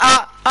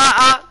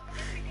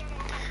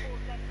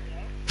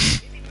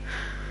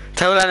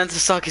Tell Lennon to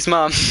suck his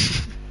mum.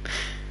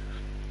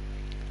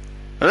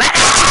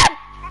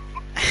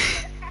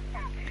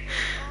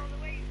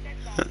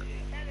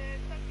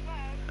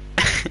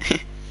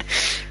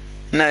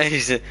 No,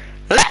 he's a...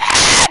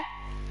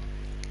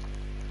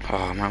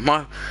 Oh man,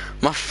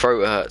 my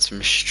throat hurts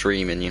from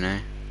streaming, you know.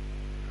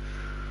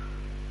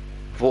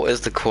 What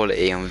is the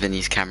quality on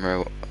Vinny's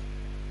camera?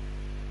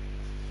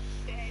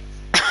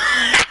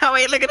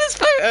 Wait, look at this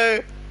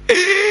photo!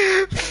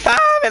 Fam,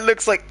 it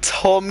looks like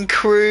Tom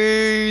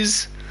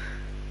Cruise.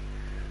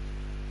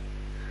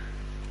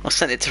 I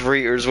sent it to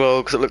Rita as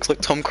well because it looks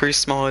like Tom Cruise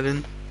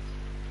smiling.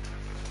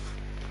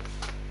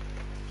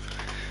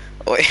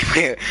 Wait,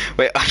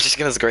 I'm just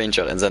gonna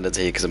screenshot it and send it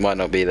to you because it might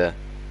not be there.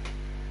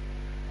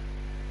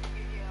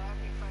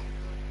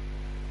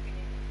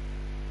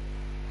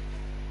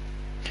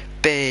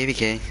 Baby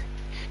gay,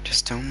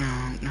 just don't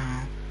know,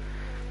 no.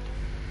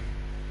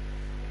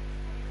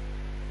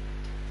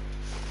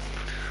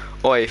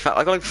 Oi, I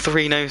got like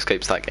 3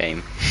 no-scopes that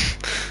game.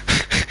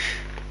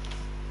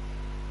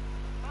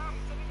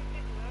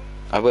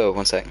 I will,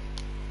 one sec.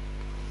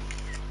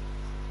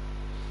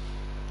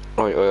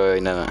 Oi,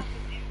 no.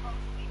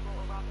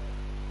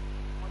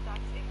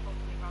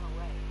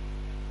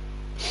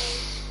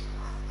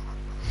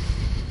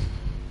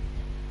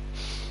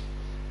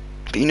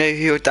 But you know who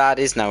your dad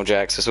is now,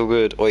 Jax, it's all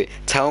good. Oi,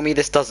 tell me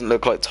this doesn't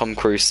look like Tom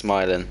Cruise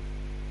smiling.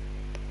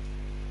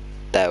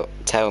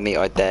 Tell me,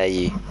 I dare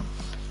you.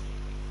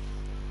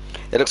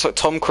 It looks like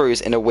Tom Cruise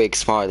in a wig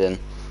smiling.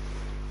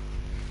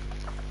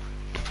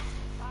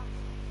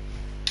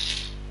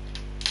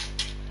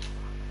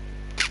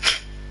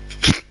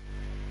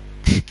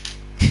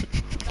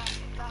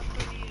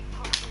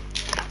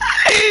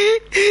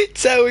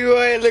 Tell me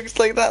why it looks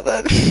like that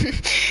then.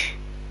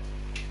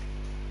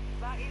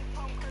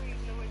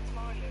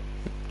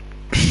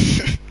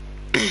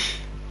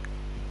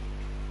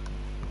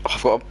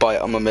 I've got a bite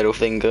on my middle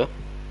finger.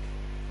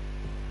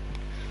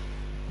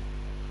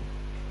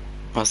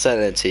 I'll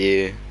send it to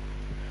you.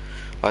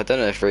 I don't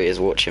know if Rita's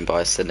watching, but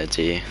I sent it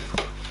to you.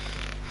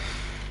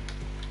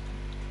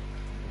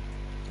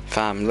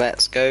 Fam,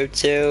 let's go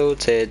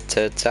tilted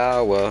to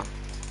tower.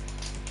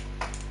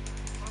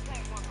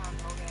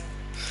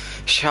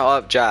 Shut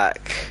up,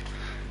 Jack.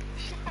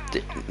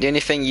 The only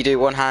thing you do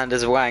one hand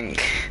is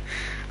wank.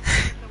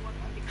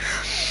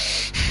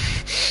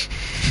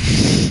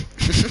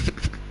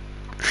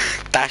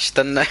 Dash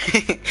the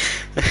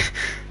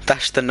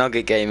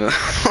nugget gamer.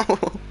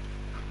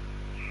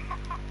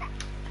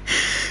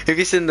 Have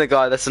you seen the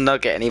guy that's a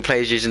nugget and he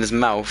plays using his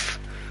mouth?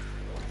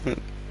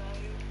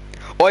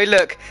 Oi,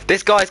 look,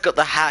 this guy's got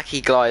the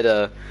hacky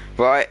glider,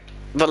 right?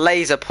 The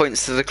laser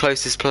points to the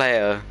closest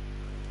player.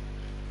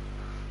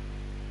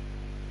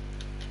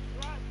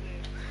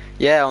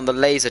 Yeah, on the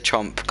laser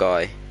chomp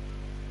guy.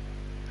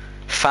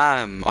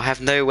 Fam, I have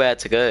nowhere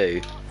to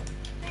go.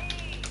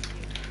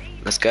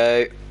 Let's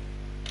go.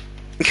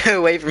 Go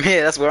away from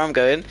here, that's where I'm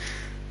going.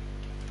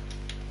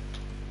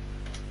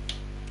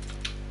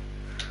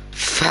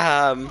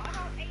 Fam.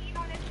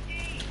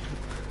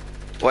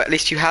 Well, at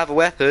least you have a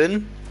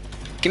weapon.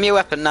 Give me a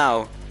weapon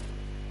now.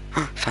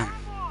 Fam.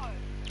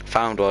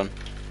 Found one.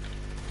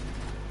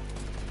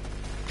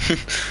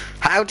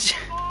 How did you...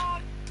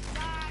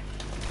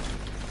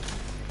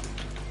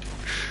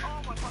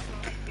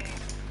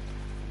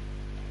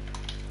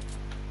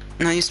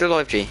 No, you're still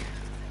alive, G.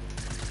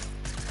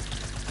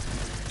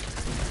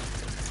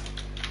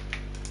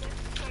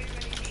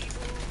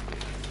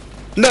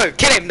 No,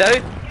 kill him, no!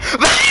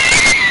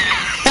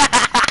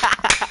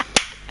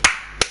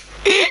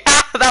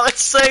 That was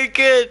so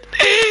good!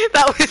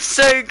 That was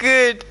so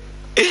good!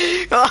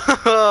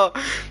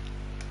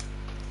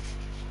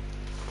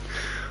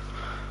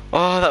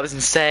 Oh, that was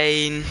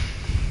insane.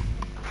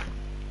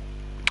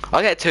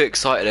 I get too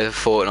excited over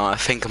Fortnite, I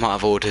think I might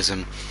have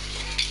autism.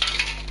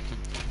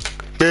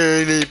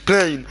 Billy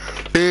plane,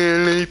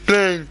 Billy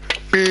plane,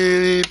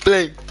 Billy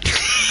plane.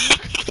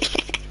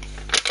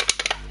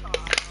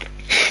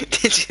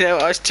 Did you know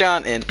what I was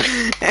chanting?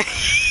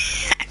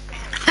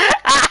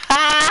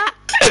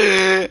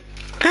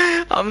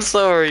 I'm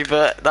sorry,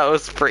 but that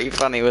was pretty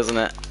funny, wasn't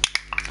it?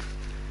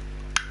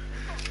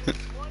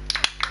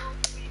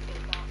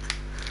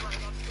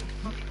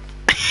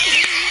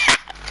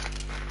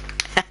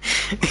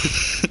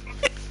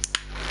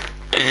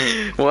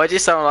 Why do you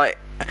sound like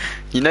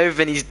You know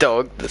Vinny's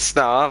dog, the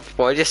Snarf?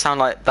 Why does it sound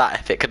like that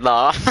if it could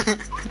laugh?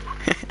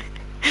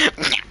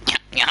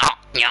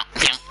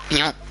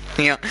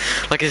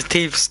 Like his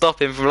teeth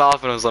stop him from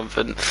laughing or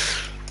something.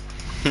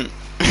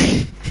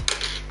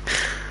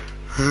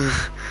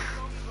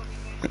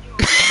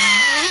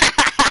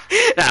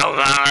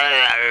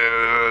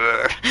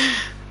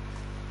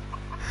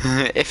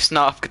 If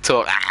Snarf could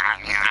talk.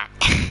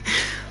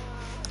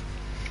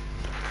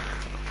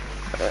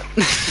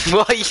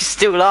 Why are you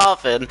still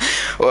laughing?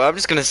 Well, I'm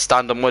just gonna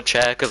stand on my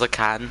chair because I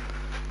can.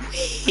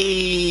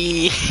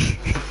 Whee!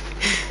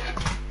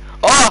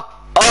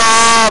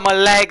 Oh, my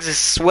legs are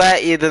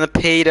sweatier than a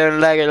pedo in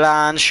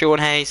Legoland. Sean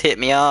Hayes hit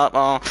me up.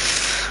 Oh.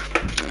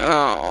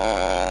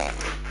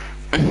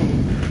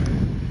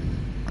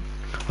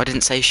 I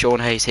didn't say Sean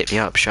Hayes hit me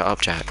up. Shut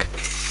up, Jack.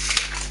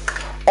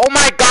 Oh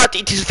my God!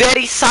 It is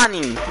very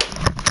sunny.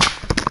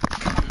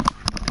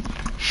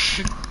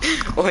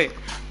 Oi.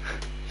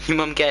 Your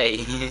mum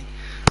gay?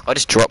 I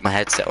just dropped my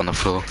headset on the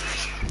floor.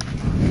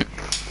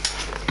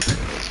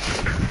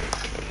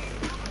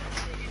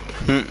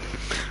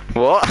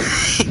 What?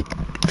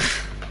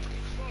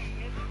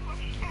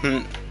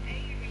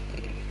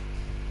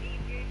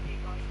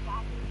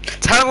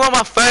 Tell me why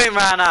my phone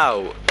ran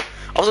out.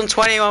 I was on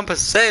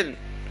 21%.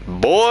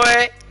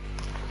 Boy.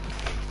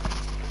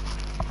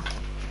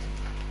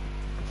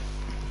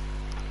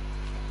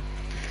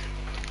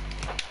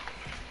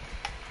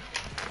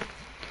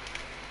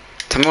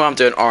 Tell me why I'm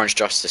doing orange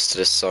justice to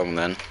this song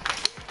then.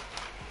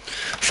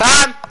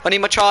 Fam! I need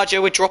my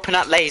charger, we're dropping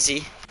that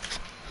lazy.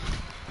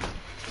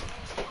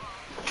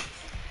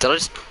 Did I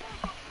just...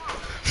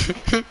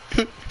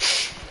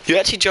 You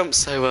actually jump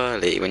so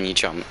early when you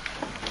jump.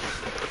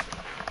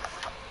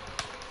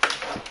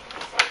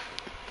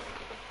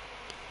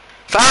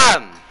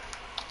 Fam!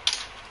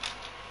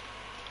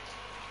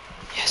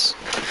 Yes.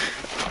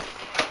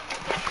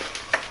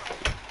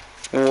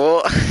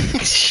 What?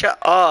 Shut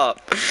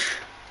up.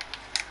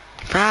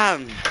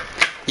 Fam!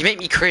 You make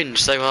me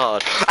cringe so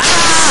hard.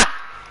 Ah!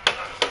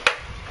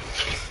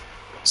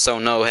 So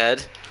no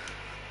head.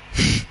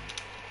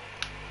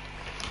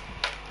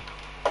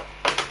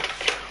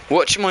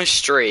 Watching my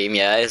stream,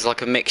 yeah, is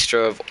like a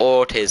mixture of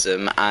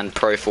autism and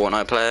pro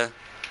Fortnite player.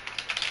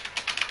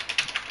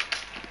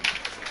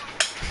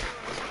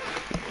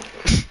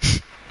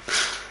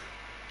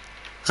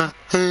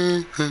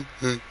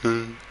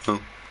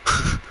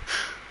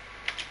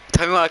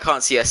 Tell me why I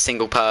can't see a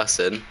single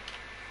person.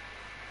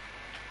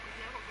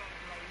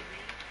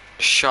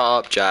 Shut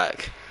up,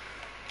 Jack.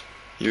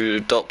 You're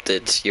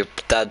adopted. Your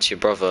dad's your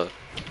brother.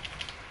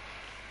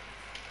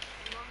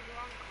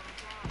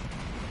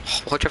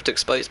 Why'd you have to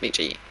expose me,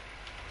 G?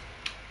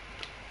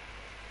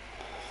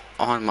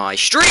 On my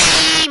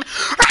stream!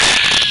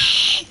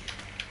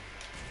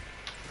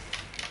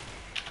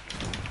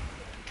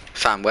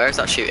 Fam, where is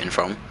that shooting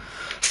from?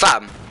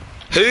 Fam,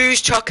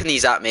 who's chucking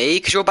these at me?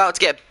 Because you're about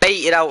to get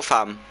baited out,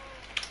 fam.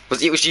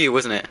 It was you,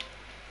 wasn't it?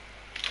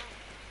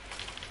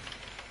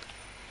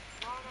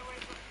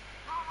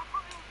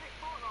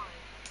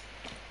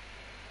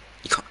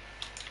 You can't...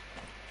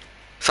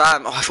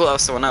 Fam, oh, I thought that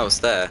was someone else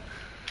there.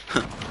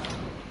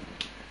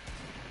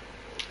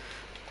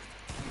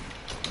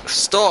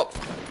 Stop!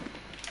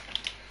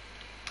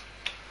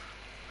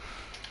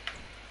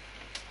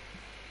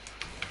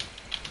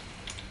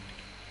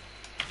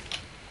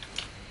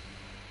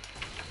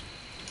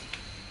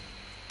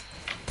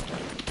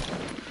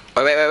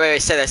 Oh, wait,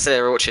 stay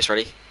there, watch this,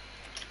 ready?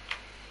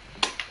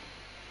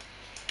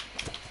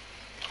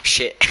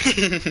 Shit.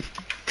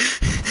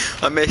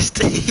 I missed.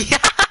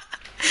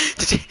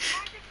 Did you...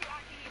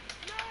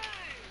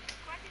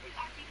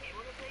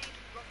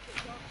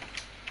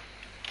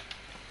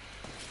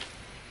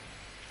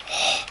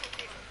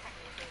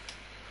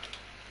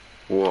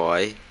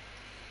 Why?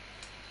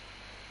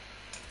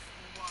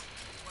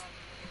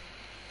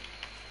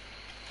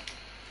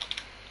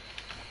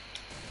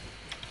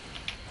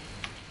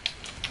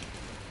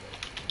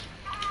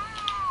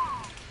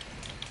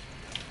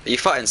 Are you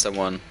fighting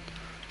someone?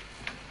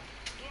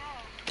 Yeah.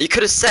 You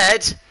could have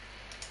said.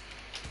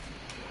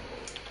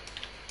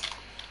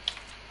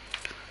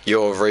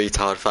 You're a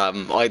retard,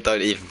 fam. I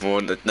don't even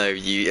want to know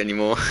you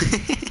anymore.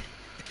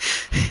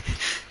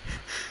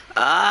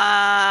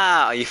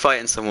 Ah, are you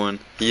fighting someone?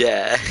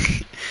 Yeah.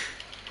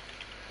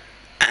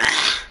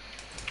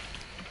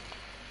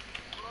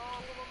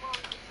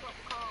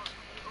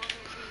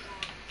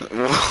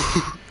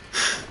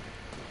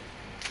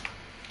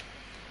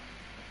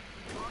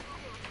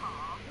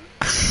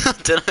 I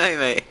don't know,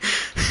 mate.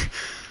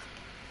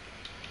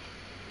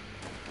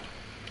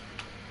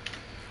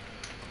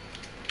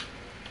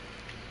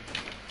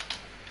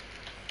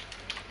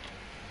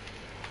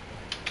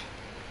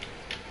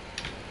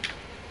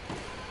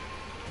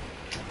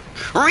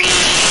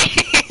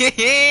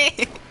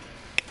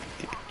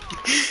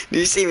 Do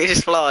you see me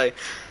just fly?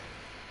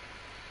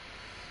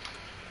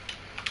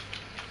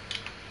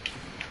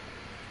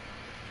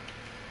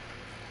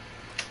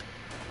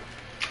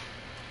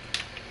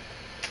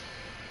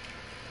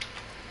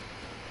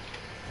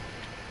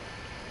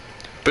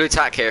 Blue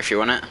tack here if you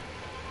want it.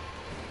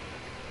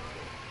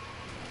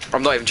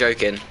 I'm not even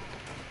joking.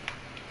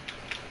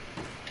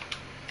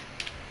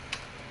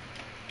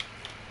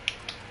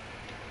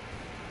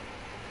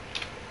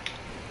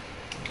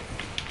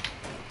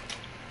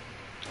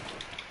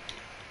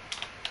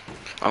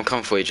 I'm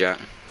coming for you, Jack.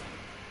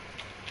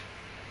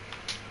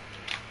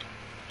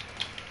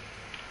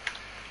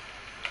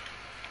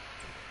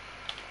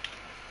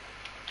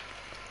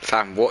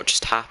 Fam, what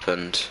just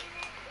happened?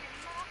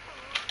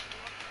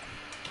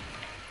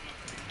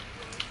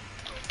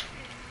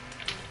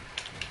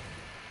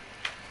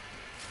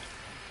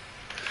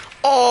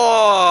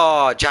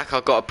 Oh, Jack,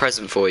 I've got a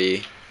present for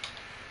you.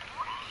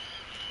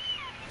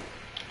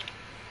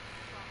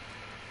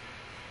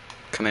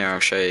 Come here, I'll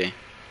show you.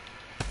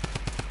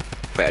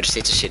 Wait, I just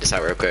need to shoot this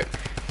out real quick.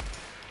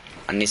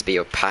 I need to be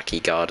your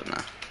packy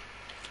gardener.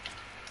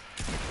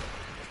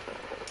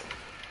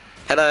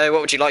 Hello,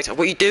 what would you like to...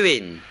 What are you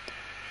doing?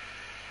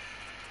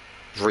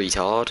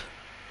 Retard.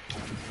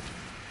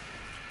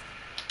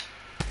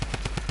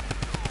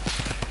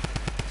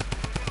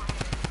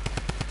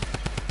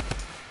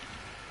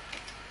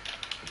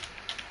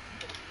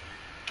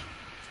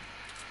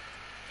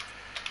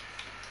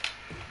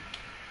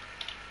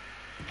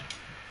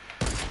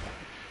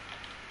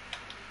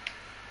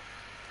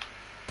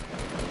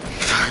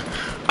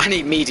 I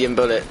need medium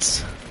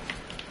bullets.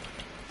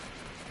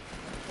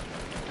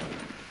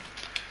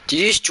 Did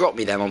you just drop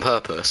me them on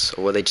purpose,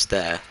 or were they just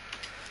there?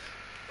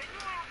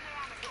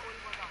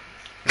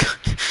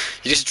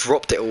 You just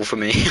dropped it all for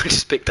me. I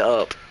just picked it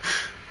up.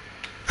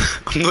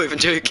 I'm not even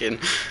joking.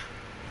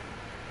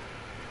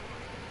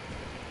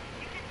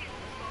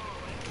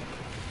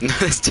 No,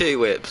 there's 2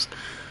 whips.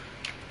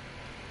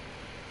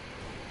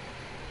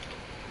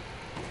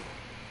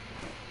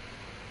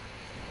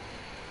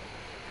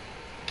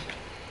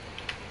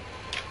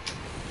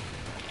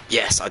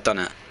 Yes, I've done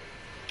it.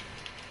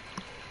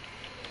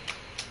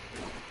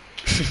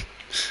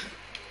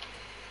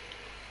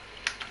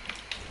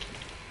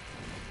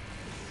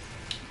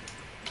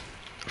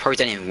 I probably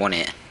don't even want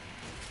it.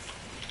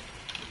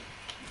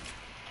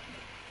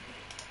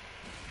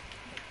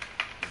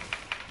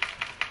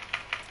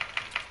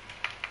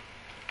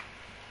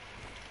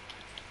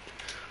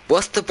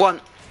 What's the one?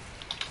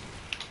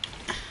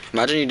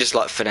 Imagine you just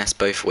like finesse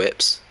both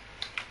whips.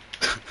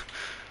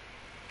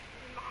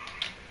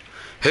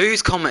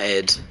 Who's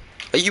commented?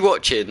 Are you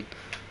watching?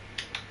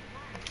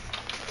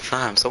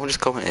 Fam, someone just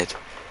commented.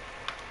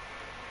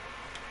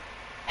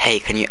 Hey,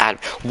 can you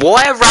add?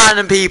 Why are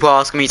random people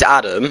asking me to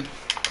add them?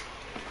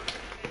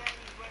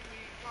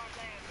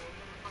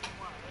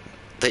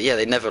 Yeah,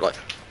 they never like.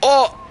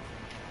 Oh!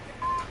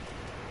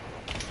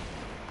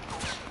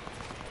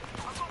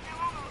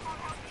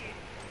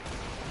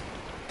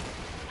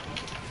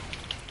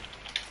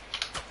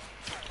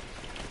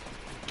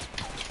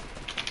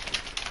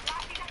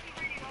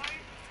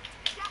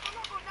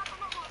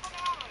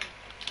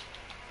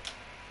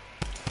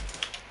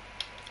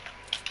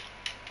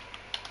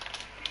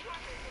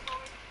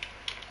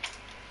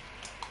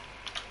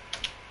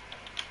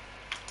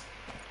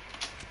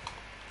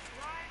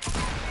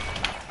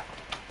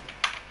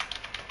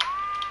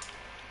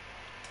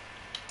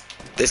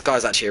 This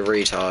guy's actually a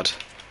retard.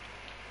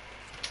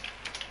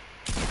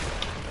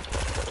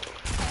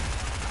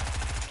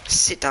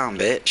 Sit down,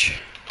 bitch.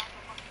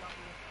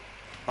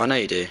 I know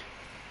you do.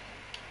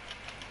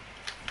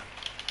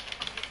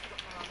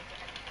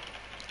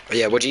 Oh,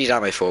 yeah, what do you need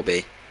ammo for,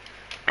 B?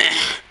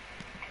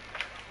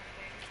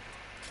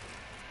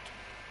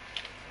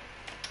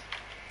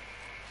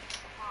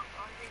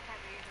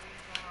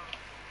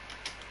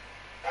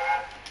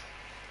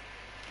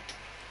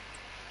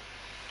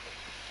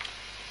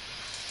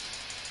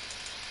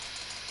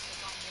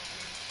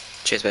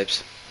 Cheers,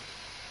 babes.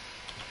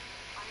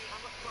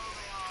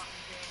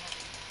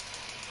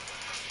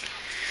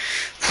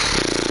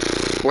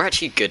 We're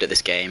actually good at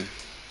this game.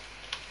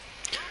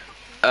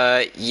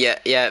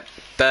 Yeah,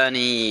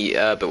 Bernie,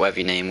 but whatever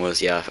your name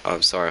was, yeah,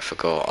 I'm sorry, I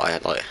forgot. I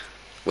like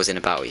was in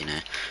a battle, you know.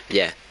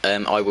 Yeah,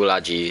 I will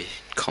add you.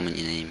 Comment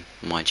your name,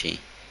 my G.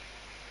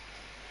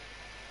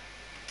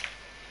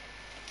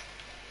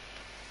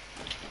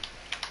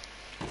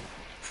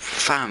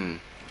 Fam.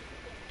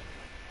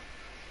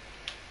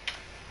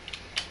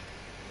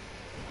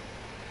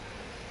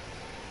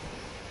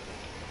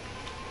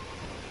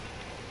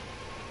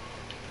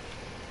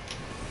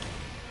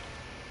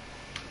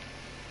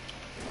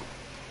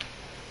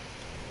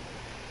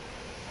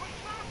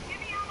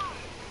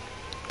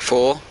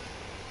 Four.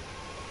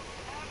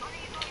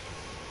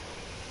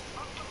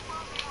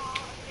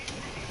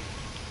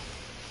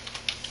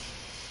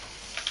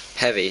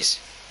 Heavies.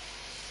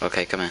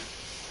 Okay, come in.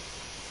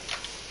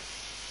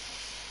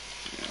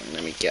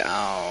 Let me get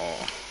out.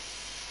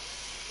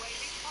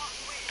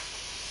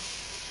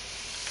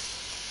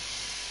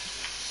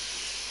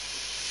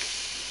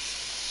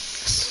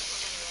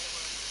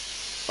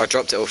 I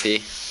dropped it all for you.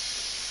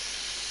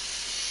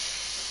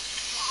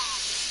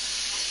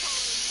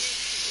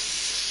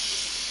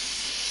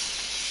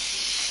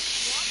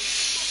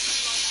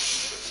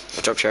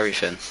 I dropped you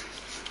everything.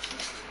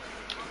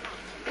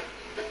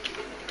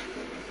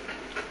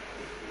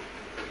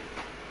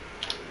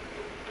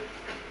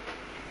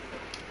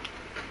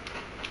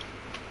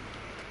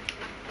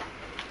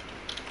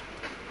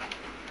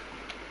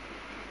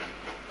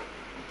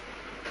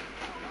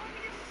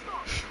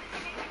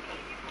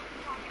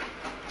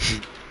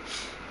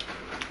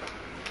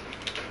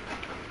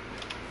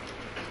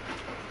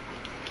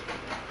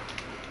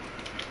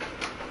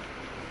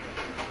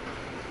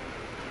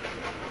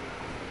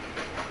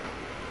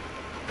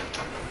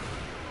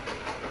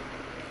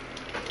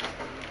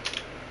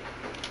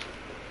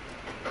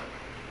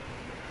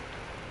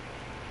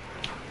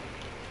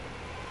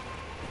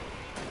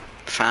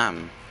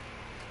 Fam.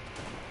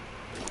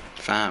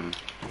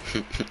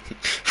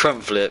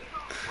 Front flip.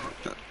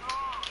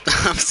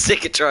 I'm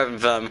sick of driving,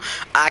 fam.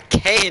 I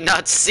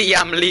cannot see,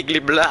 I'm legally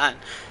blind.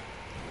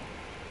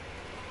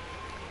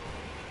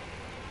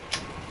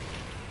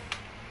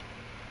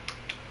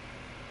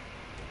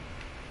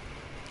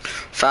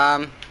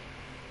 Fam,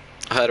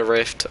 I heard a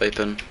rift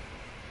open.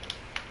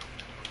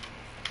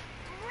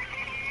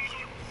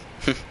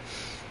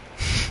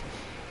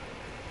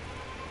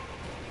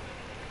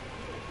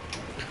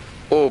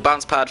 Oh,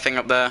 bounce pad thing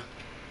up there.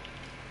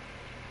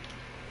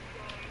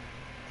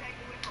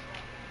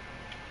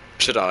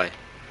 Should I?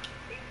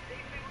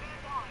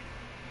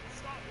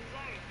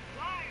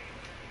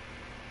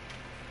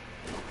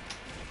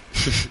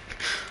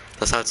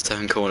 That's how to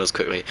turn corners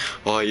quickly.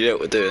 Oh, you know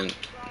what we're doing.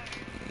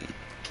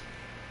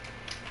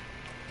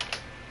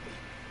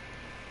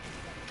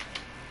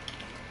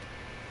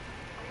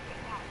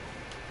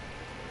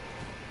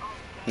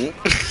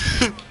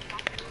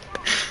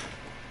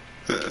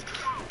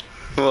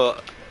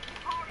 What?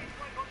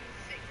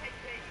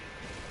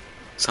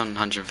 It's on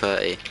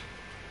 130.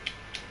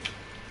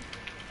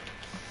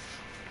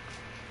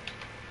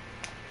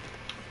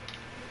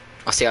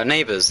 I see our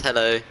neighbours.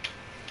 Hello.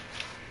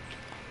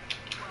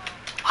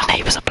 Our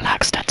neighbours are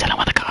blacks. Don't tell them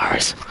where the car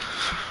is.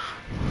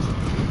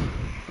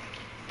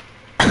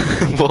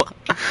 What?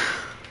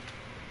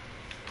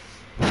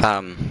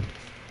 Fam,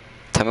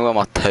 tell me where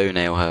my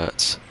toenail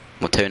hurts.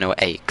 My toenail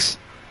aches.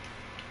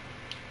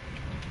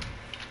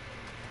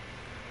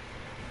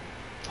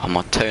 Oh,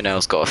 my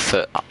toenail's got a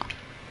foot.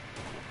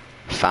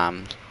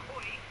 Fam.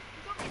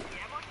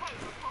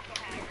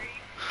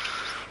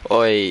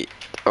 Oi.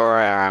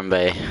 Alright,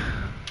 Arambe.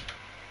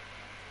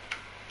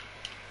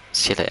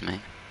 See you later,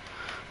 mate.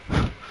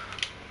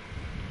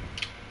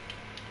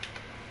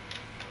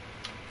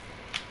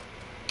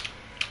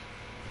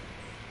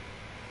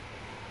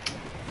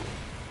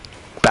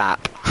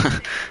 Bap.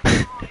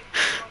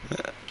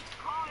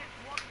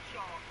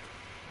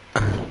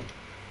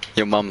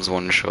 Your mum's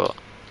one shot.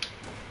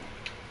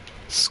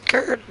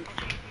 Skirt.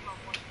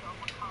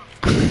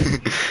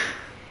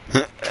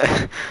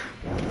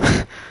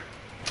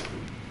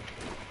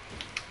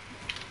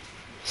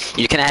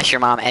 You can ask your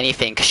mom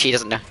anything because she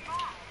doesn't know.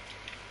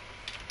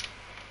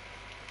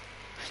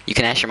 You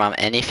can ask your mom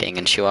anything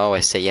and she'll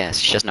always say yes.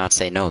 She doesn't know how to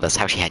say no. That's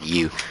how she had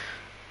you.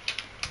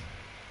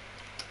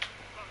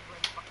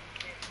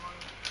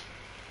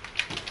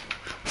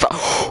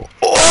 Oh!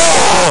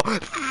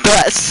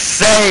 That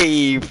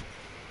save!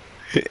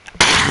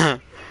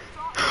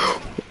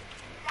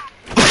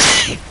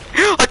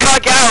 I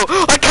can't get out!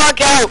 I can't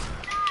get out!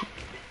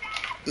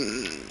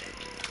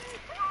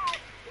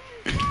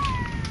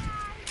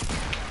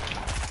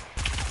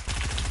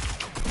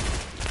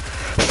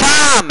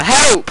 Fam!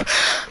 Help!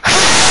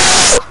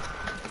 Help!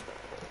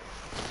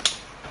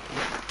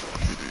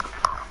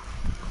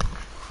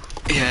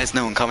 Yeah, there's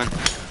no one coming.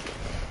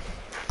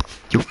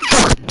 You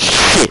fucking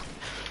shit!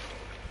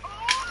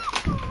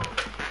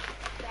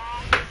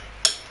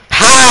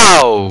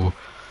 How?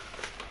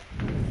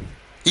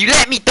 You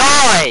let me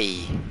die!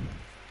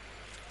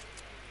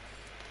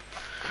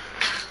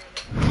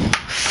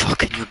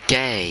 Fucking, you're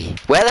gay.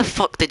 Where the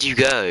fuck did you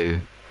go?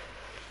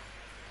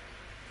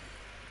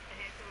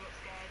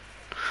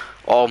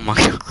 Oh my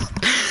god.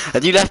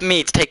 And you left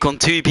me to take on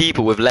 2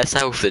 people with less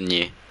health than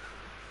you.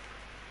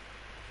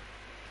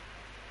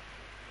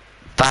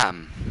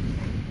 Bam.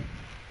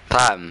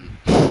 Bam.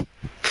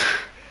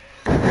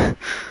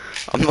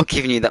 I'm not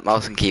giving you that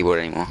mouse and keyboard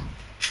anymore.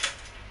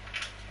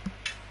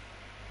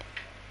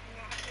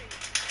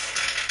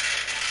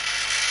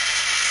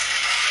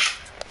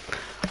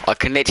 I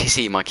can literally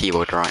see my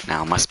keyboard right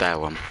now, my spare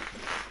one.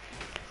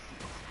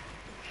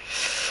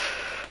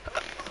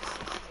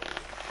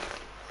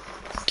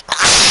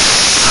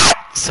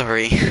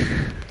 Sorry.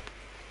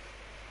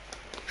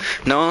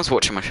 No one's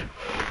watching my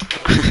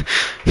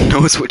no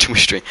one's watching my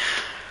stream.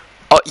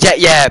 Oh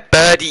yeah,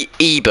 Birdie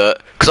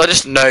Ebert, because I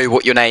just know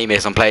what your name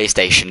is on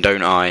PlayStation,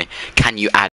 don't I? Can you add